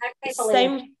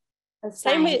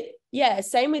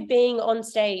with being on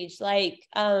stage. Like,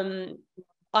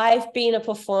 I've been a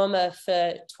performer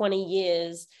for 20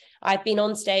 years. I've been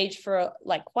on stage for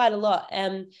like quite a lot.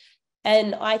 And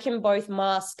I can both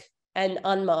mask and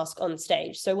unmask on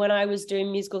stage. So when I was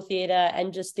doing musical theatre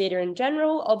and just theatre in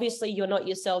general, obviously you're not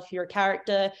yourself, you're a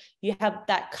character. You have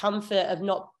that comfort of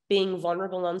not being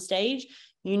vulnerable on stage.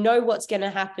 You know what's going to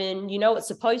happen. You know what's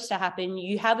supposed to happen.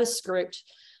 You have a script.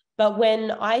 But when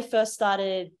I first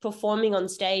started performing on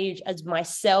stage as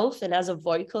myself and as a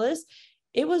vocalist,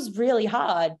 it was really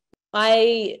hard.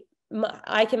 I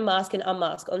can mask and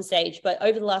unmask on stage, but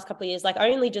over the last couple of years, like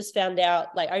I only just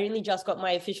got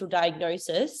my official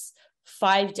diagnosis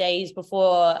 5 days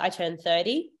before I turned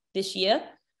 30 this year.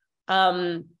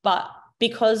 But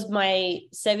because my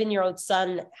 7-year-old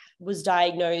son was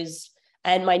diagnosed,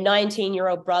 and my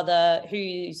 19-year-old brother,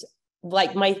 who's 3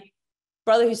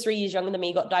 years younger than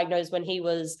me, got diagnosed when he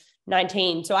was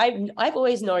 19. So I've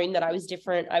always known that I was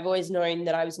different. I've always known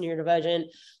that I was neurodivergent.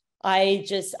 I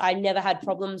never had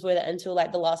problems with it until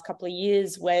like the last couple of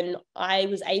years when I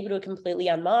was able to completely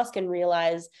unmask and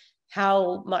realize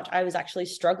how much I was actually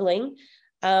struggling.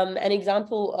 An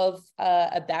example of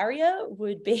a barrier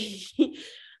would be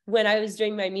when I was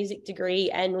doing my music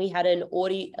degree and we had an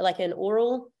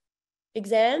oral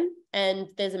exam, and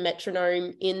there's a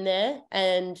metronome in there,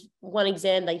 and one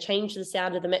exam they changed the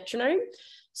sound of the metronome,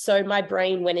 so my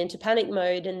brain went into panic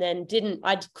mode and then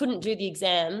I couldn't do the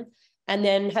exam, and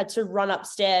then had to run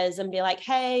upstairs and be like,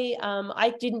 hey,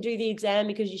 I didn't do the exam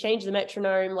because you changed the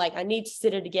metronome, like I need to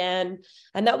sit it again.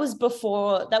 And that was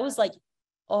like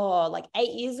 8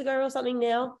 years ago or something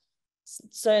now.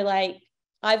 So like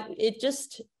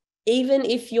even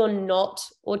if you're not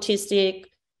autistic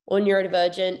or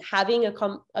neurodivergent, having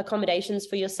accommodations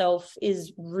for yourself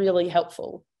is really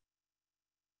helpful.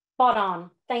 Spot on.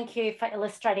 Thank you for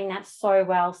illustrating that so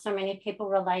well. So many people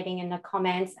relating in the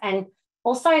comments. And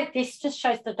also, this just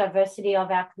shows the diversity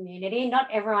of our community. Not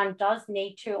everyone does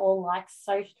need to or like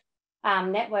social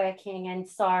networking. And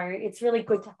so it's really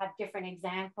good to have different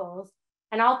examples.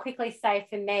 And I'll quickly say,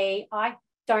 for me, I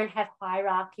don't have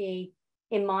hierarchy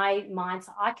in my mind.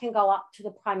 So I can go up to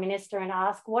the Prime Minister and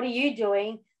ask, what are you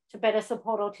doing to better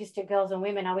support autistic girls and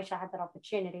women? I wish I had that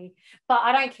opportunity. But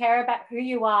I don't care about who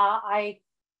you are.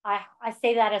 I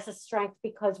see that as a strength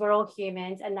because we're all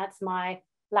humans, and that's my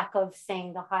lack of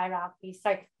seeing the hierarchy.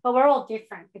 So, but we're all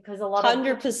different because a lot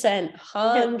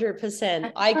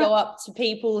 100%. I go up to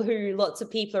people who lots of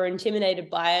people are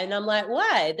intimidated by, and I'm like,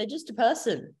 why? They're just a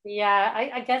person. Yeah,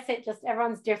 I guess it just,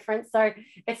 everyone's different. So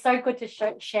it's so good to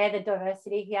share the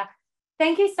diversity here.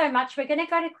 Thank you so much. We're going to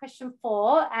go to question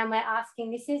 4, and we're asking,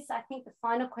 this is, I think, the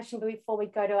final question before we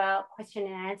go to our question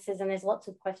and answers, and there's lots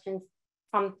of questions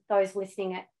from those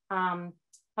listening at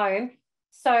home.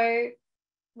 So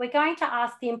we're going to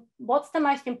ask them, what's the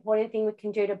most important thing we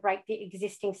can do to break the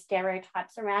existing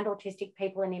stereotypes around autistic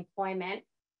people in employment?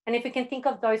 And if we can think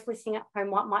of those listening at home,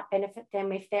 what might benefit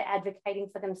them if they're advocating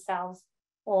for themselves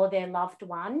or their loved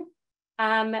one?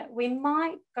 We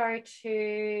might go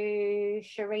to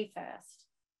Cherie first.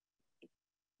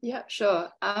 Yeah, sure.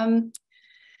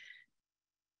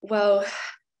 Well,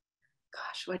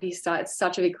 gosh, where do you start? It's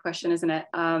such a big question, isn't it?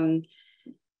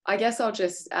 I guess I'll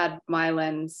just add my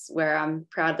lens, where I'm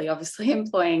proudly obviously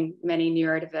employing many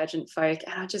neurodivergent folk.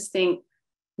 And I just think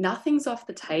nothing's off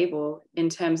the table in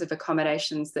terms of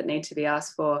accommodations that need to be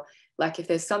asked for. Like, if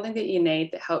there's something that you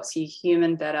need that helps you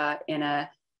human better in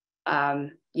a,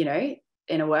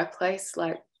 in a workplace,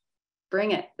 like,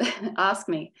 bring it, ask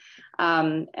me.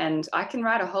 And I can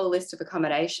write a whole list of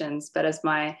accommodations, but as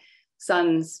my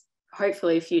son's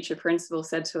hopefully future principal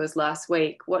said to us last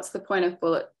week, what's the point of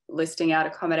bullet listing out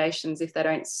accommodations if they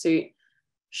don't suit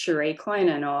Cherie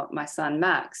Clonan or my son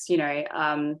Max,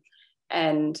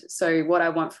 and so what I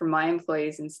want from my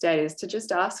employees instead is to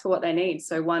just ask for what they need.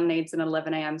 So one needs an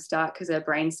 11 a.m. start because her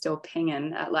brain's still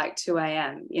pinging at like 2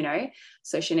 a.m.,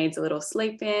 so she needs a little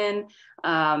sleep in,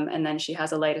 and then she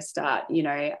has a later start.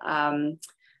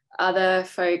 Other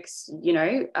folks,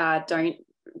 don't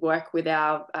work with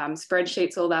our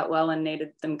spreadsheets all that well and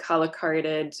needed them color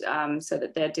coded so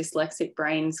that their dyslexic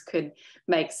brains could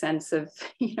make sense of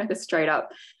the straight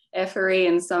up effery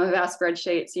in some of our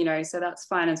spreadsheets, so that's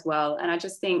fine as well. And I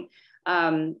just think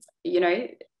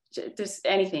just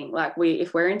anything, like,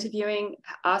 if we're interviewing,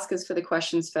 ask us for the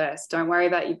questions first. Don't worry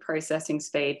about your processing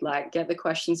speed. Like, get the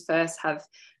questions first, have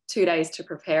 2 days to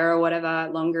prepare or whatever,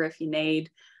 longer if you need.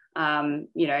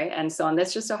 And so on.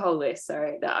 There's just a whole list,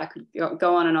 so that I could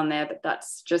go on and on there, but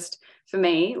that's just, for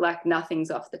me, like, nothing's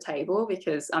off the table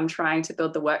because I'm trying to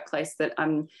build the workplace that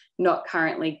I'm not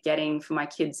currently getting for my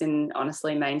kids in,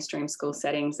 honestly, mainstream school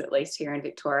settings, at least here in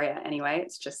Victoria anyway.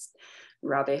 It's just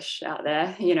rubbish out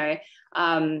there, I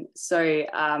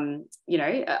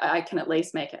can at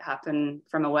least make it happen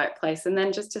from a workplace. And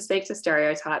then just to speak to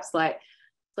stereotypes, like,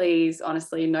 please,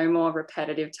 honestly, no more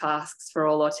repetitive tasks for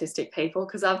all autistic people,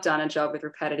 because I've done a job with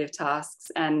repetitive tasks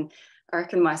and I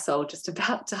reckon my soul just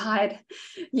about died,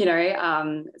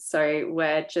 so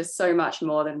we're just so much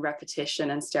more than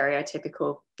repetition and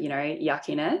stereotypical,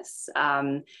 yuckiness.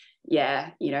 I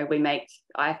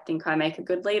think I make a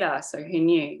good leader. So who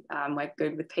knew? We're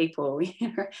good with people.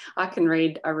 I can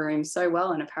read a room so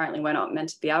well, and apparently we're not meant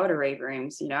to be able to read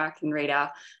rooms. I can read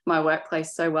my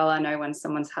workplace so well. I know when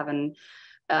someone's having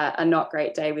a not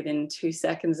great day within 2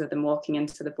 seconds of them walking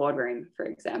into the boardroom, for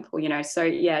example, so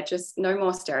yeah, just no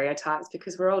more stereotypes,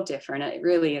 because we're all different. It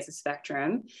really is a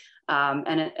spectrum.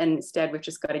 And instead we've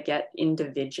just got to get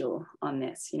individual on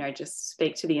this, just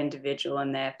speak to the individual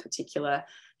and their particular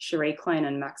Cherie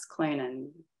Clonan, Max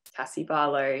Clonan, Cassie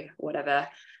Barlow, whatever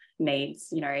needs.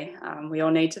 We all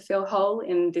need to feel whole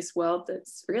in this world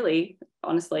that's really,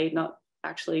 honestly, not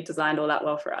actually designed all that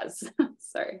well for us.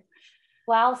 So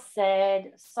well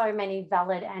said. So many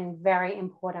valid and very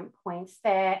important points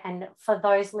there. And for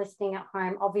those listening at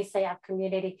home, obviously our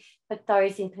community, but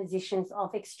those in positions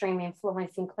of extreme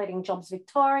influence, including Jobs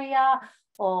Victoria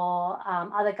or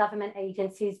other government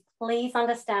agencies, please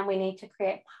understand we need to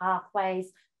create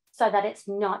pathways so that it's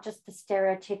not just the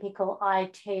stereotypical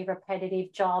IT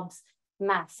repetitive jobs,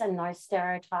 maths and those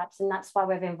stereotypes. And that's why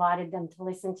we've invited them to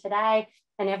listen today,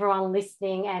 and everyone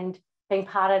listening and being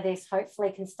part of this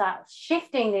hopefully can start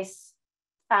shifting this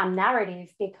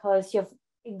narrative, because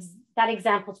that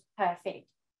example's perfect.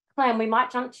 Clem, we might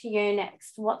jump to you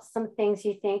next. What's some things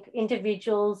you think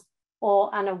individuals or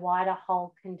on a wider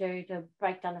whole can do to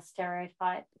break down a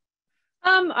stereotype?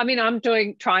 I mean, I'm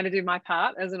trying to do my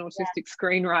part as an autistic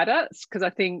screenwriter, because I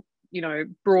think, you know,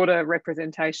 broader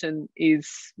representation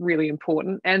is really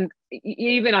important. And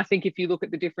even I think if you look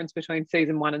at the difference between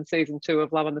season 1 and season 2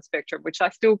 of Love on the Spectrum, which I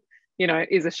still, you know,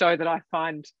 is a show that I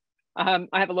find I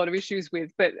have a lot of issues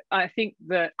with, but I think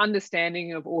the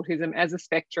understanding of autism as a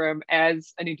spectrum,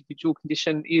 as an individual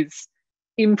condition, is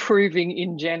improving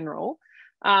in general.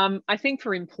 I think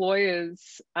for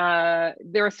employers,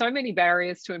 there are so many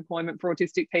barriers to employment for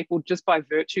autistic people just by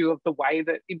virtue of the way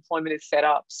that employment is set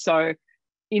up. So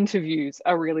interviews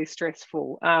are really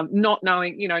stressful. Not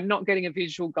knowing, you know, not getting a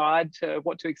visual guide to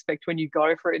what to expect when you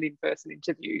go for an in-person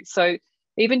interview. So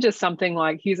even just something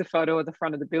like, here's a photo of the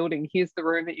front of the building, here's the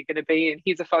room that you're going to be in,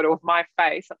 here's a photo of my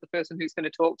face, of the person who's going to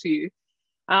talk to you.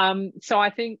 So I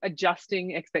think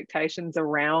adjusting expectations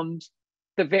around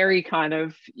the very kind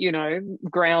of, you know,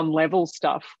 ground level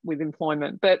stuff with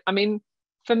employment. But I mean,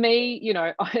 for me, you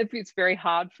know, it's very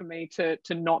hard for me to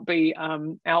not be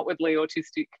outwardly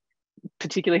autistic,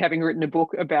 particularly having written a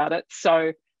book about it.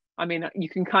 So, I mean, you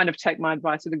can kind of take my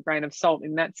advice with a grain of salt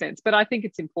in that sense. But I think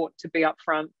it's important to be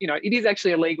upfront. You know, it is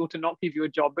actually illegal to not give you a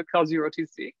job because you're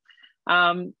autistic.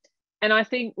 And I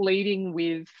think leading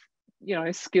with, you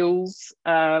know, skills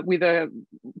with a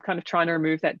kind of trying to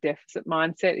remove that deficit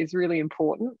mindset is really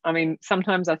important. I mean,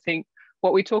 sometimes I think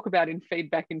what we talk about in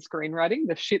feedback in screenwriting,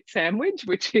 the shit sandwich,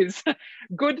 which is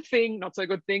good thing, not so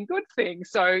good thing, good thing.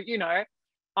 So, you know,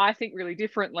 I think really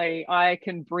differently. I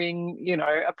can bring, you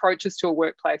know, approaches to a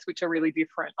workplace which are really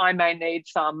different. I may need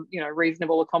some, you know,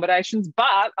 reasonable accommodations,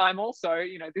 but I'm also,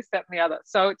 you know, this, that, and the other.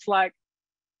 So it's like,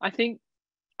 I think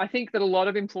that a lot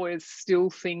of employers still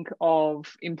think of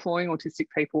employing autistic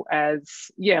people as,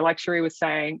 yeah, like Cherie was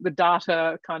saying, the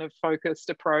data kind of focused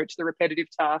approach, the repetitive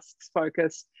tasks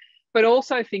focus, but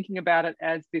also thinking about it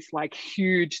as this like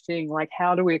huge thing, like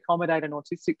how do we accommodate an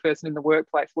autistic person in the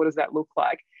workplace? What does that look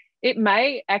like? It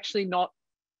may actually not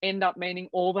end up meaning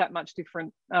all that much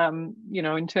different, you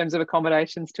know, in terms of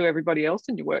accommodations to everybody else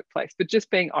in your workplace, but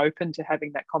just being open to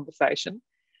having that conversation.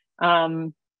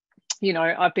 You know,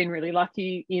 I've been really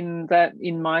lucky in that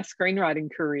in my screenwriting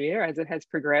career, as it has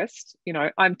progressed, you know,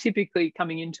 I'm typically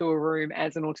coming into a room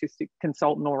as an autistic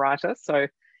consultant or writer. So,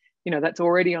 you know, that's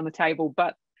already on the table.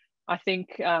 But I think,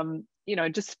 you know,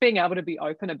 just being able to be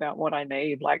open about what I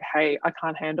need, like, hey, I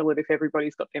can't handle it if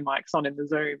everybody's got their mics on in the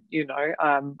Zoom, you know,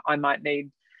 I might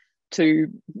need to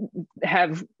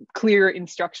have clearer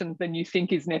instructions than you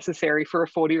think is necessary for a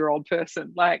 40-year-old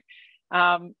person. Like,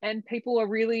 and people are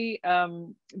really,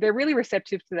 they're really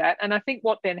receptive to that. And I think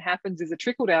what then happens is a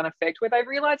trickle-down effect where they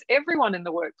realize everyone in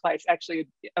the workplace actually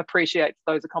appreciates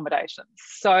those accommodations.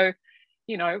 So,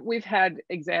 you know, we've had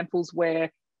examples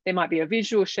where there might be a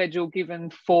visual schedule given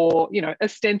for, you know,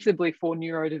 ostensibly for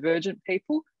neurodivergent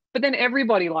people, but then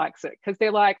everybody likes it because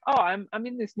they're like, oh, I'm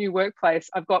in this new workplace.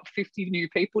 I've got 50 new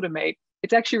people to meet.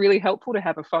 It's actually really helpful to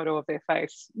have a photo of their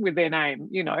face with their name,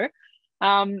 you know.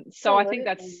 So I think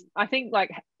I think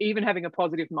like even having a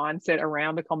positive mindset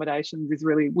around accommodations is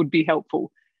really would be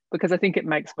helpful, because I think it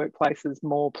makes workplaces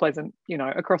more pleasant, you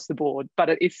know, across the board, but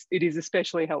it is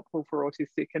especially helpful for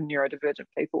autistic and neurodivergent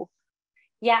people.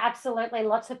 Yeah, absolutely.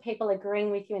 Lots of people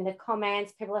agreeing with you in the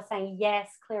comments. People are saying, yes,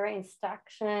 clearer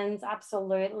instructions.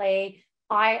 Absolutely.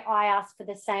 I ask for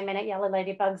the same, and at Yellow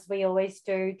Ladybugs, we always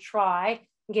do try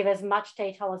and give as much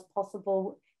detail as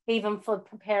possible, even for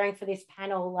preparing for this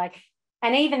panel. Like,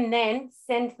 and even then,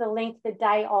 send the link the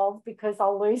day of, because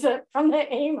I'll lose it from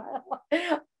the email.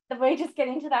 We just get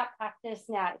into that practice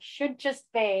now. It should just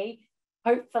be,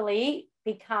 hopefully,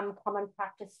 become common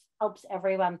practice, helps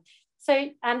everyone. So,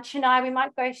 Chenai, we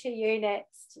might go to you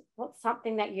next. What's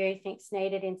something that you think is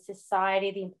needed in society,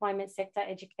 the employment sector,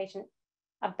 education,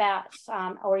 about,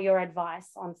 or your advice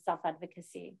on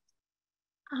self-advocacy?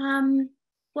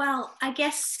 Well, I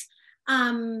guess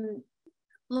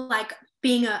like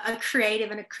being a creative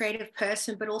and a creative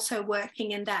person, but also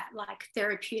working in that like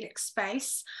therapeutic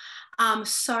space.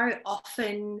 So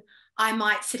often I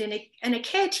might sit in a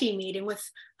care team meeting with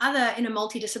in a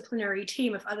multidisciplinary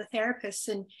team of other therapists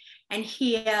and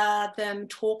hear them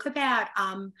talk about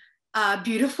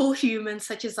beautiful humans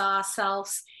such as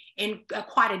ourselves in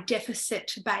quite a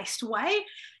deficit-based way.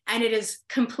 And it is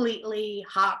completely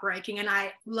heartbreaking. And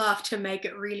I love to make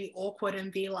it really awkward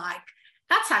and be like,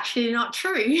 that's actually not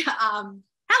true.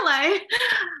 Hello.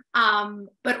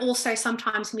 But also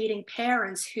sometimes meeting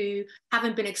parents who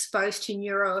haven't been exposed to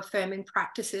neuroaffirming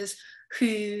practices,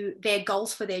 who their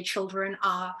goals for their children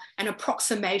are an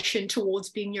approximation towards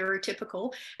being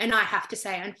neurotypical. And I have to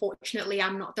say, unfortunately,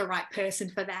 I'm not the right person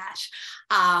for that.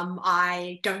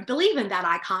 I don't believe in that.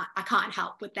 I can't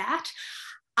help with that.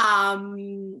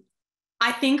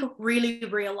 I think really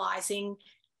realizing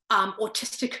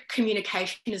autistic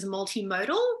communication is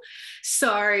multimodal.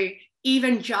 So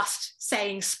even just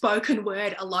saying spoken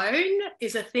word alone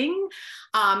is a thing.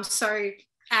 So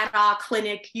at our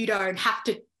clinic, you don't have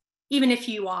to, even if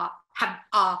you are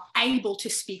able to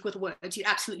speak with words, you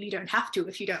absolutely don't have to.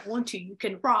 If you don't want to, you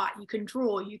can write, you can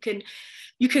draw, you can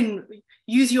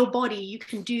use your body, you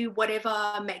can do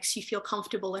whatever makes you feel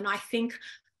comfortable. And I think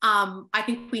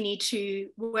we need to,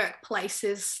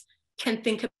 workplaces can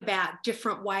think about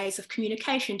different ways of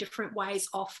communication, different ways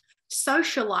of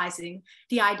socializing,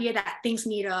 the idea that things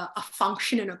need a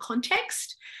function and a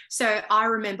context. So I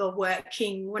remember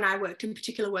when I worked in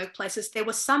particular workplaces, there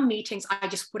were some meetings I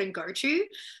just wouldn't go to.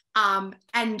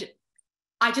 And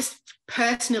I just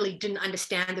personally didn't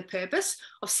understand the purpose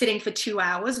of sitting for 2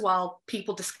 hours while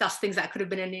people discuss things that could have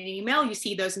been in an email. You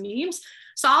see those memes.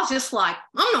 So I was just like,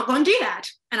 I'm not going to do that.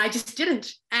 And I just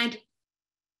didn't. And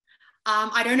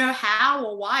I don't know how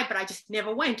or why, but I just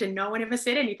never went, and no one ever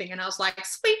said anything. And I was like,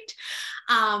 sweet.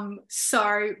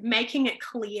 So making it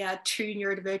clear to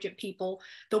neurodivergent people,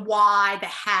 the why, the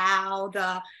how,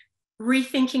 the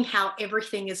rethinking how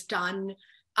everything is done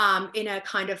in a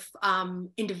kind of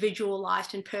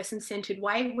individualized and person-centered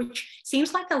way, which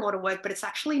seems like a lot of work, but it's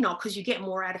actually not, because you get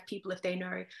more out of people if they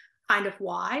know kind of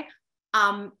why.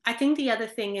 I think the other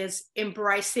thing is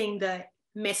embracing the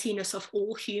messiness of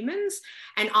all humans.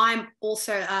 And I'm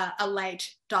also a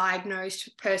late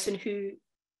diagnosed person who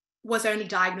was only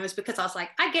diagnosed because I was like,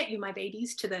 I get you, my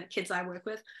babies, to the kids I work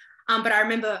with. But I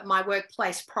remember my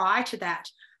workplace prior to that,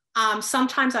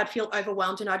 sometimes I'd feel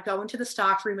overwhelmed and I'd go into the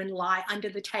staff room and lie under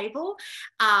the table.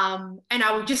 And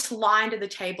I would just lie under the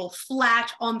table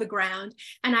flat on the ground.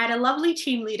 And I had a lovely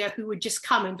team leader who would just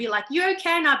come and be like, you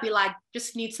okay? And I'd be like,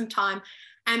 just need some time.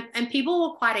 And people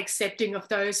were quite accepting of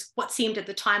those, what seemed at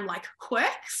the time like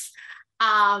quirks.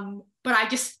 But I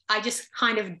just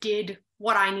kind of did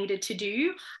what I needed to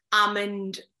do.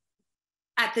 And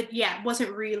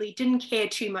didn't care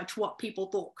too much what people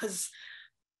thought, because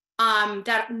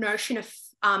that notion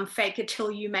of fake it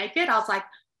till you make it, I was like,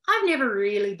 I've never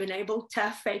really been able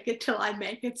to fake it till I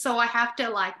make it. So I have to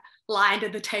like lie under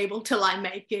the table till I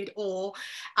make it, or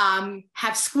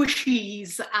have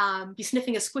squishies, be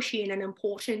sniffing a squishy in an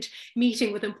important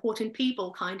meeting with important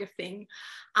people kind of thing.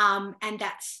 And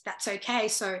that's okay.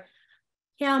 So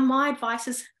yeah, my advice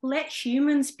is let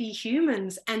humans be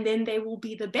humans, and then they will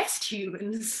be the best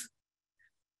humans.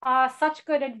 Such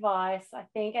good advice, I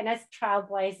think. And as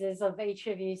trailblazers of each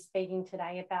of you speaking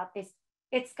today about this,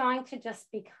 it's going to just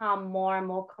become more and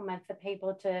more common for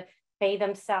people to be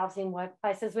themselves in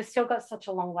workplaces. We've still got such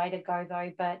a long way to go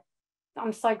though, but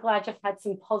I'm so glad you've had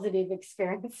some positive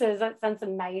experiences. That sounds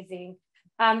amazing.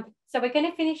 So we're going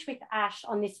to finish with Ash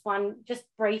on this one just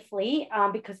briefly,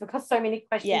 because we've got so many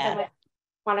questions and we're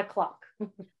 1 o'clock.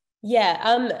 Yeah,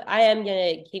 I am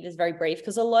going to keep this very brief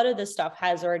because a lot of the stuff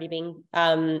has already been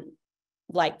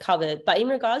covered. But in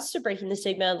regards to breaking the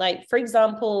stigma, like for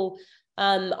example,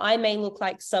 I may look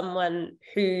like someone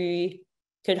who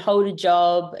could hold a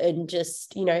job and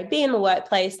just, be in the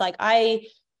workplace. Like I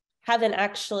haven't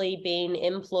actually been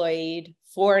employed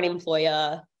for an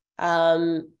employer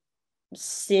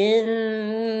since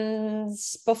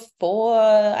before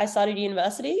I started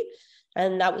university.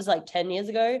 And that was like 10 years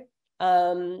ago.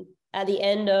 At the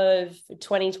end of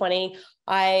 2020,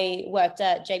 I worked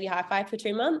at JB Hi-Fi for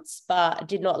 2 months, but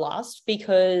did not last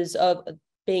because of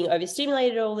being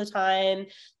overstimulated all the time,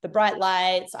 the bright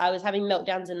lights. I was having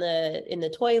meltdowns in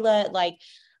the toilet. Like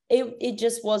it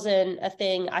just wasn't a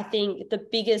thing. I think the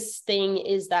biggest thing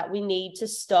is that we need to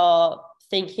stop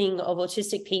thinking of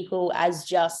autistic people as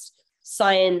just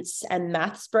science and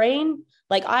maths brain.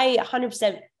 Like I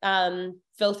 100%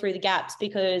 fell through the gaps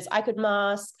because I could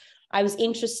mask. I was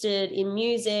interested in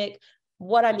music,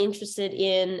 what I'm interested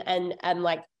in and am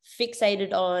like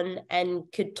fixated on and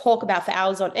could talk about for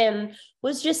hours on end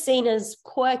was just seen as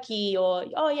quirky or,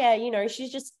 oh yeah, she's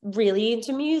just really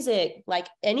into music, like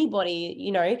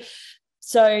anybody,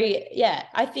 So yeah,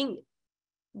 I think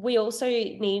we also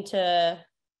need to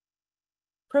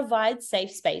provide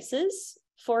safe spaces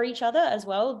for each other as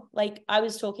well. Like I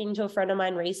was talking to a friend of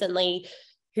mine recently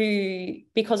who,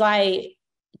 because I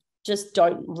just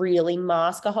don't really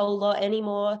mask a whole lot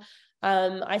anymore,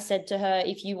 I said to her,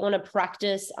 if you want to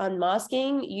practice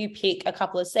unmasking, you pick a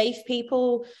couple of safe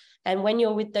people. And when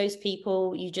you're with those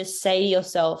people, you just say to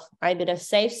yourself, I'm in a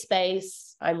safe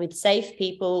space. I'm with safe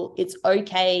people. It's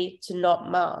okay to not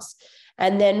mask.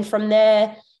 And then from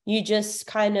there, you just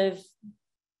kind of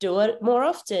do it more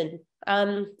often.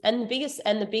 And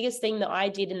the biggest thing that I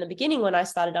did in the beginning when I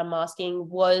started unmasking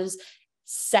was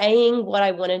saying what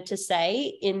I wanted to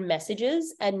say in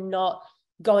messages and not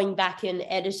going back and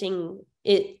editing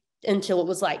it until it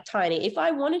was like tiny. If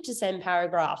I wanted to send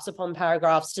paragraphs upon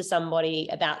paragraphs to somebody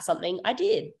about something, I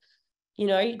did. You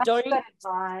know, don't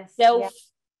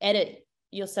self-edit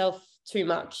yourself too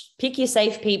much. Pick your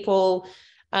safe people,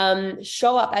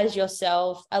 show up as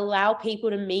yourself, allow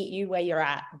people to meet you where you're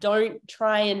at. Don't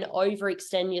try and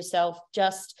overextend yourself,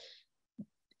 just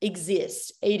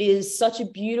exist. It is such a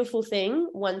beautiful thing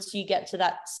once you get to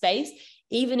that space.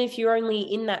 Even if you're only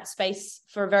in that space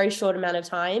for a very short amount of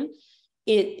time,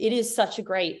 it is such a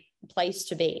great place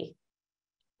to be.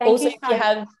 Also,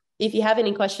 if you have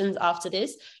any questions after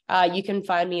this, you can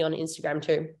find me on Instagram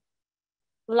too.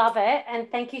 Love it.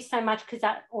 And thank you so much, because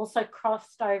that also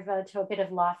crossed over to a bit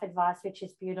of life advice, which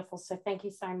is beautiful. So thank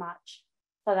you so much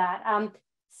for that.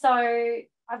 So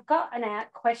I've got a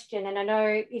question, and I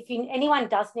know if anyone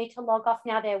does need to log off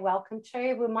now, they're welcome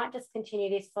to. We might just continue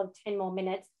this for 10 more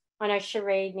minutes. I know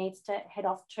Cherie needs to head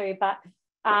off too, but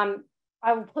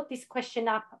I will put this question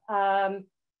up.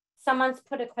 Someone's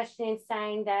put a question in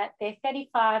saying that they're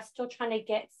 35, still trying to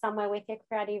get somewhere with their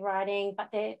creative writing,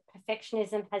 but their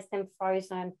perfectionism has them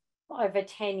frozen for over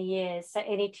 10 years. So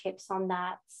any tips on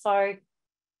that? So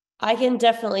I can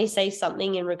definitely say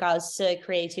something in regards to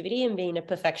creativity and being a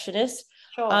perfectionist.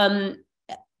 Sure.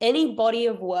 Any body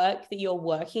of work that you're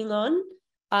working on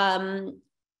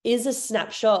is a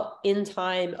snapshot in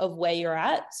time of where you're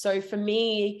at. So for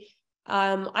me,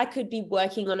 I could be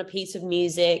working on a piece of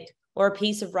music or a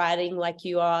piece of writing like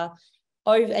you are,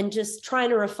 and just trying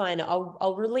to refine it.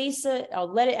 I'll release it.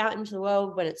 I'll let it out into the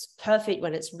world when it's perfect,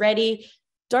 when it's ready.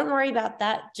 Don't worry about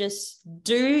that. Just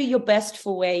do your best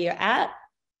for where you're at.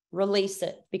 Release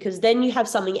it, because then you have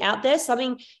something out there.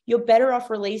 You're better off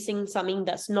releasing something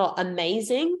that's not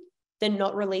amazing than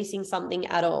not releasing something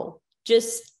at all.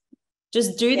 Just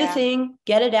do the thing,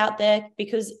 get it out there,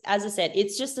 because as I said,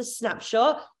 it's just a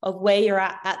snapshot of where you're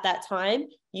at that time.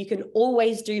 You can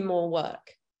always do more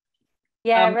work.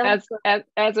 Yeah, really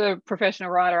as a professional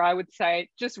writer, I would say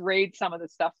just read some of the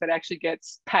stuff that actually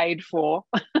gets paid for.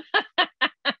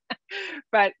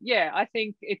 But yeah, I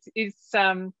think it's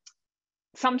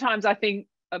sometimes I think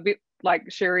a bit like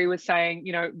Cherie was saying,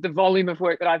 you know, the volume of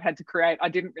work that I've had to create, I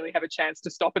didn't really have a chance to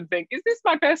stop and think, is this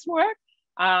my best work?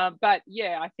 But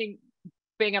yeah, I think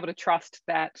being able to trust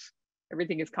that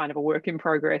everything is kind of a work in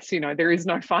progress, you know, there is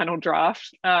no final draft.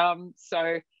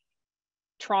 So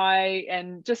try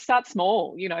and just start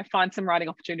small, you know, find some writing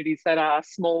opportunities that are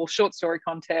small, short story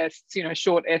contests, you know,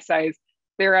 short essays.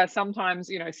 There are sometimes,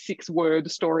 you know,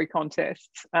 6-word story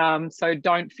contests. So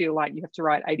don't feel like you have to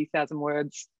write 80,000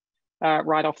 words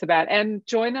right off the bat, and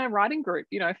join a writing group,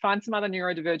 you know, find some other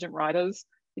neurodivergent writers.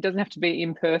 It doesn't have to be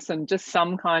in person, just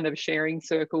some kind of sharing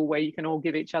circle where you can all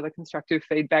give each other constructive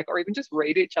feedback, or even just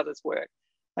read each other's work,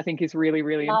 I think is really,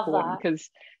 really important, because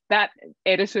that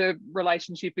editor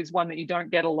relationship is one that you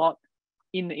don't get a lot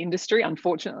in the industry,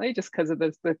 unfortunately, just because of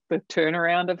the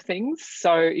turnaround of things.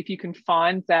 So if you can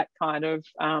find that kind of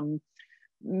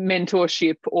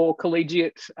mentorship or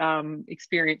collegiate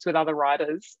experience with other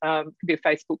writers, it could be a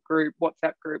Facebook group,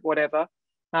 WhatsApp group, whatever,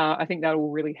 I think that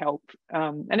will really help.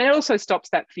 And it also stops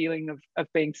that feeling of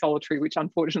being solitary, which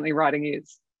unfortunately writing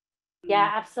is. Yeah,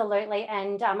 absolutely.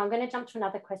 And I'm going to jump to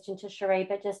another question to Cherie,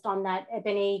 but just on that,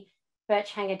 Ebony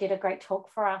Birchhanger did a great talk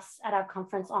for us at our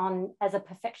conference on as a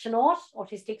perfectionaut,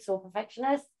 autistics or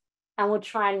perfectionist, and we'll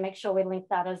try and make sure we link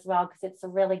that as well, because it's a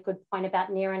really good point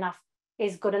about near enough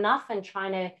is good enough, and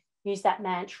trying to use that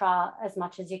mantra as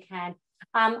much as you can.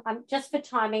 Just for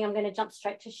timing, I'm going to jump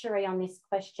straight to Cherie on this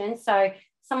question. So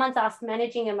someone's asked,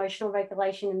 managing emotional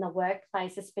regulation in the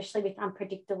workplace, especially with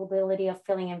unpredictability of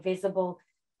feeling invisible,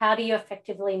 how do you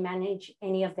effectively manage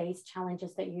any of these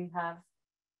challenges that you have,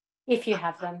 if you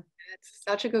have them? It's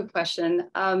such a good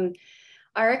question. I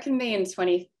reckon me in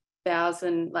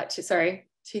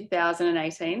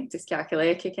 2018,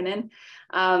 dyscalculia kicking in,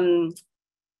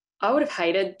 I would have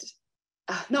hated,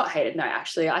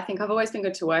 actually, I think I've always been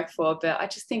good to work for, but I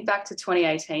just think back to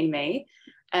 2018 me,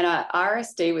 and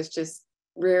RSD was just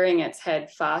rearing its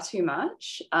head far too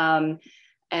much.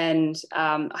 And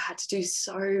I had to do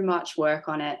so much work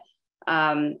on it.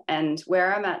 And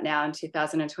where I'm at now in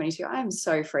 2022, I am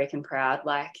so freaking proud.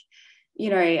 Like, you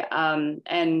know,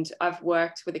 and I've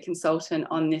worked with a consultant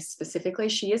on this specifically.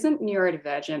 She isn't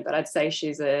neurodivergent, but I'd say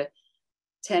she's a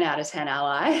 10 out of 10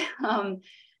 ally.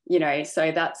 You know,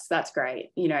 so that's great,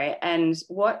 you know. And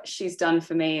what she's done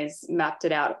for me is mapped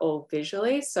it out all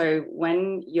visually. So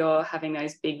when you're having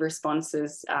those big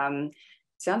responses,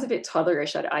 sounds a bit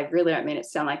toddlerish. I really don't mean it to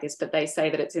sound like this, but they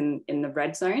say that it's in the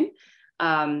red zone.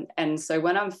 And so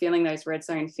when I'm feeling those red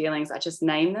zone feelings, I just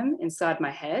name them inside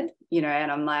my head, you know, and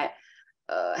I'm like,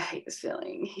 I hate this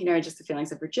feeling, you know, just the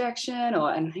feelings of rejection,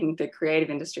 or, and in the creative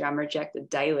industry, I'm rejected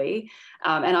daily.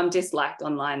 And I'm disliked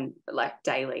online, like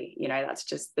daily, you know, that's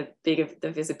just the bigger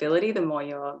the visibility, the more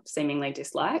you're seemingly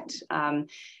disliked. What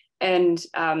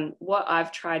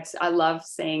I've tried, I love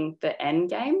seeing the end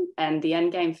game, and the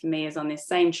end game for me is on this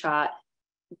same chart,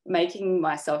 making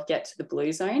myself get to the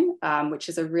blue zone, which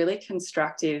is a really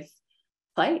constructive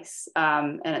place.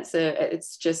 And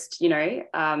it's just, you know,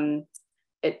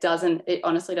 it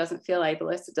honestly doesn't feel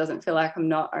ableist. It doesn't feel like I'm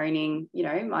not owning, you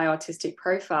know, my autistic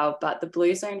profile, but the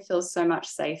blue zone feels so much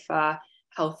safer,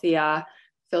 healthier,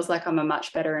 feels like I'm a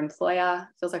much better employer,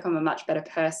 feels like I'm a much better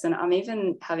person. I'm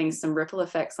even having some ripple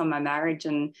effects on my marriage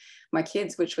and my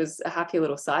kids, which was a happy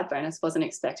little side bonus. Wasn't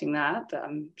expecting that, but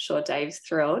I'm sure Dave's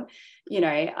thrilled, you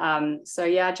know. So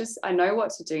yeah, I know what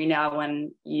to do now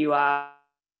when you are.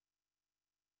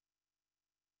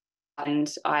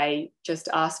 And I just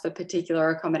ask for particular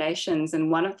accommodations. And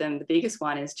one of them, the biggest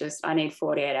one, is just, I need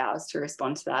 48 hours to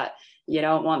respond to that. You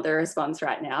don't want the response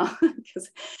right now because,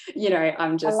 you know,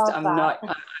 I'm not,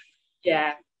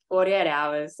 yeah, 48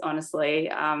 hours, honestly.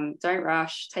 Don't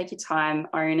rush, take your time,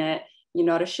 own it. You're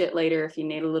not a shit leader if you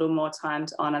need a little more time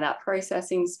to honor that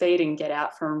processing speed and get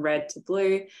out from red to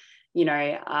blue, you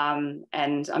know,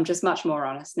 and I'm just much more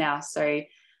honest now. So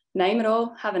name it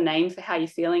all, have a name for how you're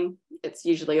feeling. It's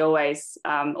usually always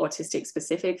autistic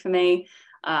specific for me,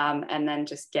 and then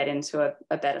just get into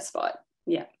a better spot.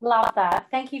 Yeah. Love that.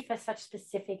 Thank you for such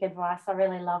specific advice. I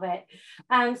really love it.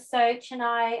 So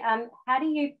Chenai, how do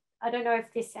you, I don't know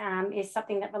if this is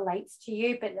something that relates to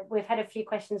you, but we've had a few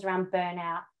questions around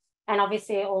burnout, and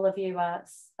obviously all of you are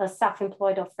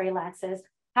self-employed or freelancers.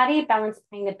 How do you balance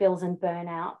paying the bills and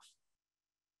burnout?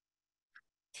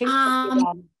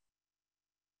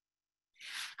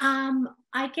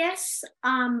 I guess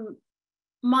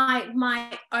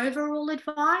my overall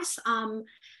advice,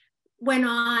 when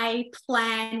I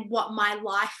plan what my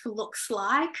life looks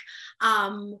like,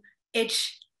 it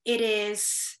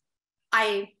is,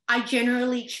 I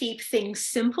generally keep things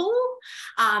simple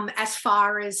as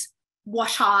far as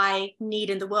what I need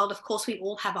in the world. Of course, we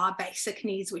all have our basic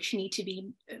needs which need to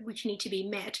be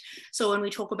met. So when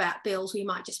we talk about bills, we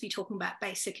might just be talking about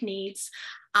basic needs.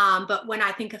 But when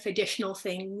I think of additional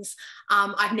things,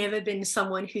 I've never been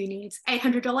someone who needs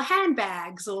 $800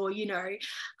 handbags or, you know,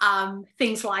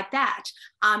 things like that.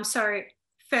 So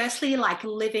firstly, like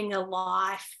living a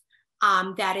life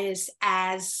that is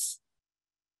as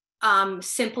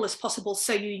simple as possible,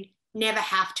 so you never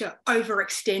have to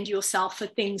overextend yourself for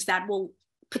things that will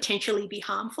potentially be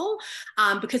harmful,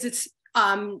 because it's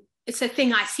a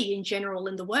thing I see in general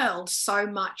in the world. So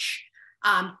much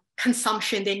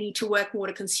consumption. They need to work more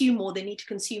to consume more. They need to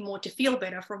consume more to feel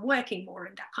better from working more,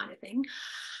 and that kind of thing.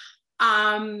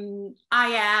 I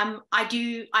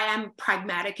am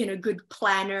pragmatic and a good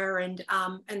planner and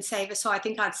saver. So I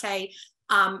think I'd say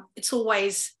it's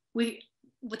always,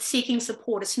 with seeking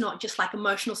support, it's not just like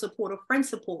emotional support or friend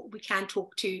support. We can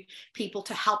talk to people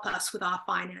to help us with our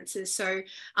finances. So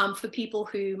for people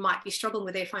who might be struggling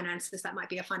with their finances, that might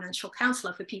be a financial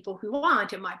counselor. For people who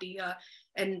aren't, it might be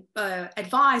an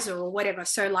advisor or whatever.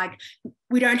 So like,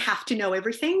 we don't have to know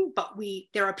everything, but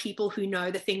there are people who know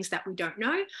the things that we don't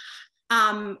know.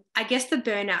 I guess the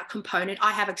burnout component,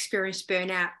 I have experienced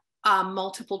burnout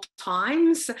multiple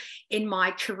times in my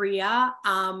career,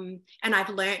 and I've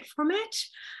learned from it.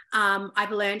 And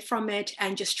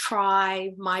just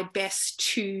try my best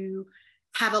to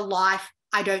have a life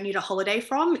I don't need a holiday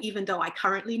from, even though I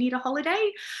currently need a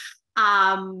holiday.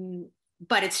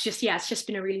 But it's just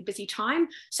been a really busy time.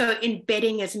 So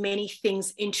embedding as many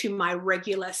things into my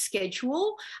regular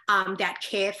schedule that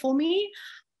care for me.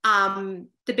 The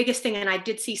biggest thing, and I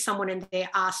did see someone in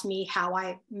there ask me how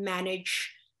I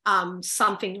manage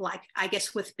something like, I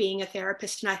guess, with being a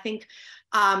therapist. And I think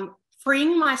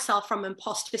freeing myself from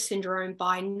imposter syndrome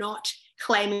by not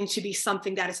claiming to be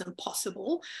something that is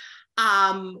impossible.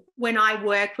 When I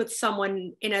work with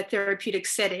someone in a therapeutic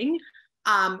setting,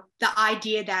 the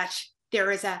idea that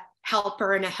there is a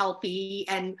helper and a helpee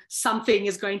and something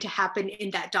is going to happen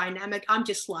in that dynamic, I'm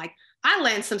just like, I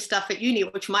learned some stuff at uni,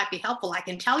 which might be helpful. I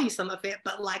can tell you some of it,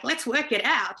 but like, let's work it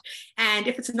out. And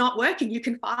if it's not working, you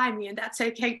can fire me, and that's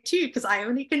okay too, because I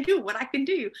only can do what I can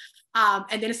do.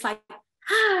 And then it's like,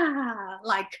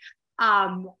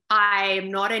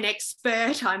 I'm not an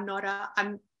expert. I'm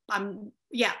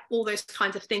all those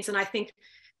kinds of things. And I think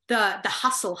the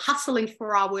hustling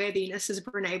for our worthiness, as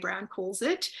Brene Brown calls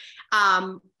it,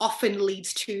 often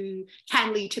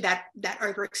can lead to that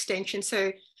overextension.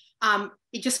 So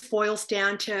it just boils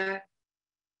down to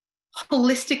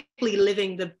holistically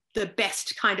living the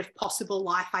best kind of possible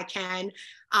life I can,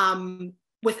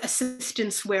 with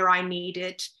assistance where I need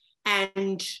it,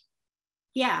 and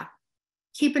yeah,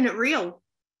 keeping it real.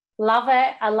 Love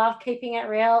it. I love keeping it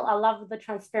real. I love the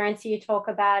transparency you talk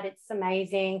about. It's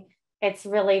amazing. It's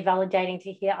really validating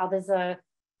to hear others are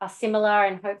similar,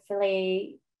 and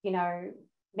hopefully, you know,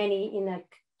 many in the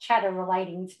chat are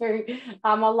relating to.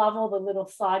 I love all the little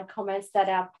side comments that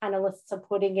our panelists are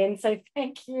putting in. So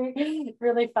thank you.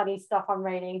 Really funny stuff I'm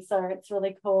reading. So it's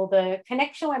really cool. The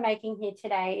connection we're making here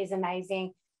today is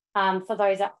amazing. For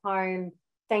those at home,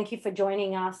 thank you for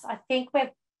joining us. I think we've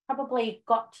probably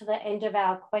got to the end of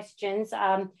our questions,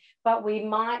 but we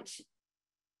might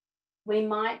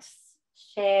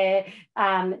share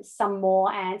some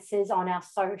more answers on our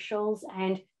socials,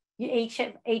 and each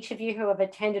of you who have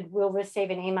attended will receive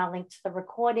an email link to the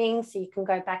recording, so you can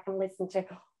go back and listen to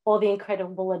all the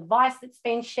incredible advice that's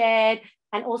been shared,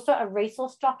 and also a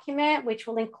resource document which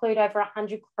will include over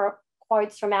 100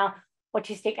 quotes from our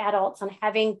autistic adults on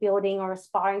having, building, or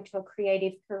aspiring to a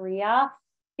creative career.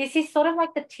 This is sort of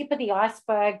like the tip of the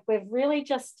iceberg. We've really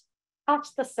just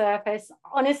touched the surface.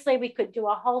 Honestly, we could do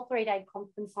a whole 3-day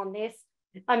conference on this.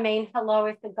 I mean, hello,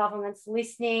 if the government's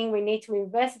listening, we need to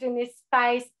invest in this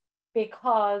space,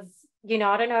 because, you know,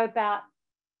 I don't know about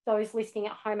those listening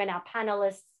at home and our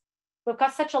panelists. We've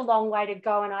got such a long way to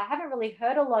go, and I haven't really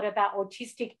heard a lot about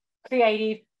autistic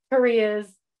creative careers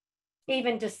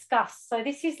even discussed. So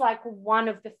this is like one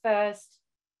of the first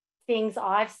things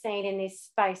I've seen in this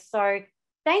space. So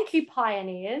thank you,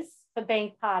 pioneers, for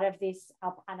being part of this,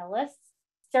 our panelists.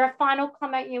 Is there a final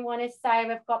comment you want to say?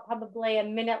 We've got probably a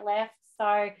minute left.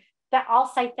 So that I'll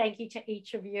say thank you to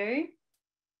each of you.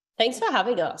 Thanks for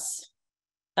having us.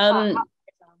 Oh,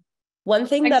 one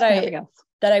thing Thanks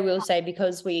that I will say,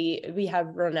 because we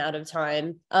have run out of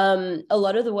time, a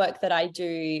lot of the work that I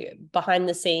do behind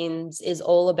the scenes is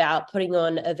all about putting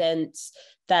on events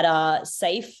that are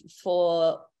safe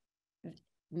for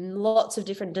lots of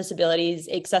different disabilities,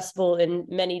 accessible in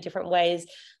many different ways.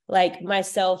 Like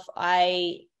myself,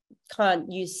 I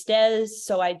can't use stairs,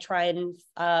 so I try and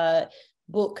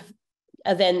book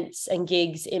events and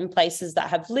gigs in places that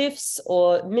have lifts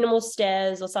or minimal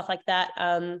stairs or stuff like that.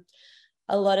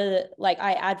 A lot of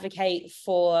I advocate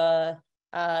for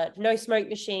no smoke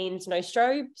machines, no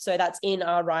strobe. So that's in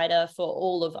our rider for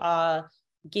all of our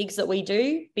gigs that we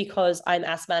do, because I'm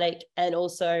asthmatic, and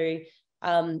also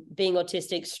being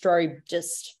autistic, strobe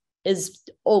just is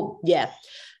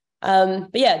but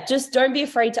yeah, just don't be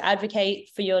afraid to advocate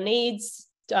for your needs.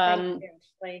 Thank you,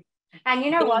 Ashlea. And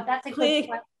you know what? That's a good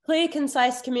point. Clear,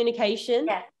 concise communication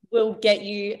will get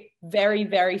you very,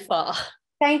 very far.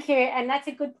 Thank you. And that's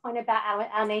a good point about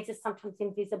our needs are sometimes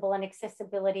invisible, and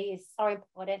accessibility is so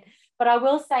important. But I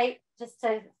will say, just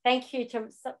to thank you, to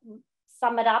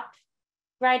sum it up,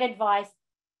 great advice.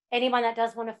 Anyone that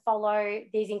does want to follow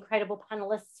these incredible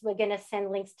panelists, we're going to send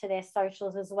links to their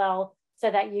socials as well, so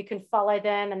that you can follow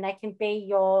them and they can be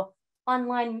your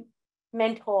online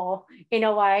mentor in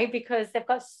a way, because they've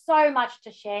got so much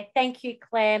to share. Thank you,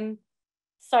 Clem,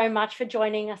 so much for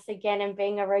joining us again and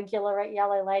being a regular at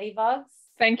Yellow Ladybugs.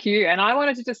 Thank you. And I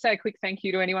wanted to just say a quick thank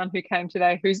you to anyone who came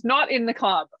today who's not in the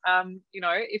club. You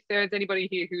know, if there's anybody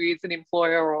here who is an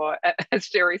employer, or, as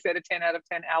Cherie said, a 10 out of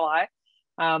 10 ally,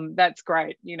 that's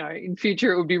great. You know, in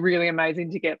future, it would be really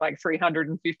amazing to get like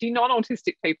 350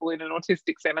 non-autistic people in an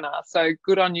autistic seminar. So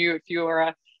good on you if you're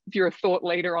a thought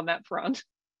leader on that front.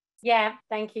 Yeah,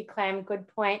 thank you, Clem. Good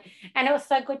point. And it was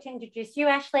so good to introduce you,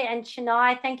 Ashlea, and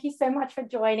Chenai. Thank you so much for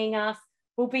joining us.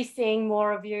 We'll be seeing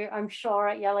more of you, I'm sure,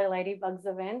 at Yellow Ladybugs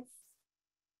events.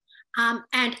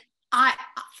 And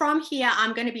from here,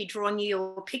 I'm going to be drawing you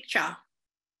your picture.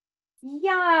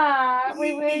 Yeah,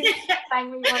 we were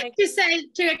saying we want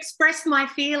to express my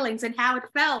feelings and how it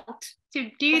felt to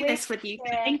do this with you.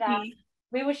 Thank you.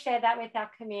 We will share that with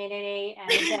our community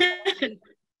and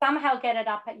somehow get it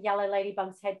up at Yellow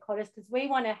Ladybugs headquarters, because we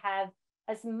want to have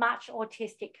as much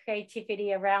autistic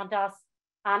creativity around us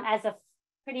as a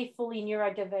pretty fully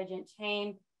neurodivergent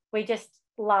team. We just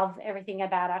love everything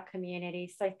about our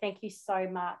community. So thank you so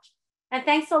much. And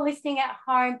thanks for listening at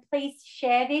home. Please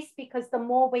share this, because the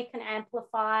more we can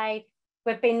amplify.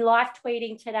 We've been live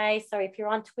tweeting today, so if you're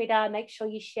on Twitter, make sure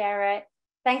you share it.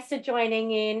 Thanks for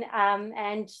joining in,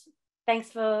 and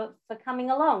thanks for coming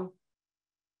along.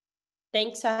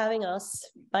 Thanks for having us.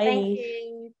 Bye. Thank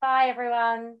you. Bye,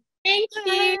 everyone. Thank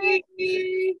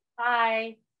you.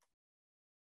 Bye.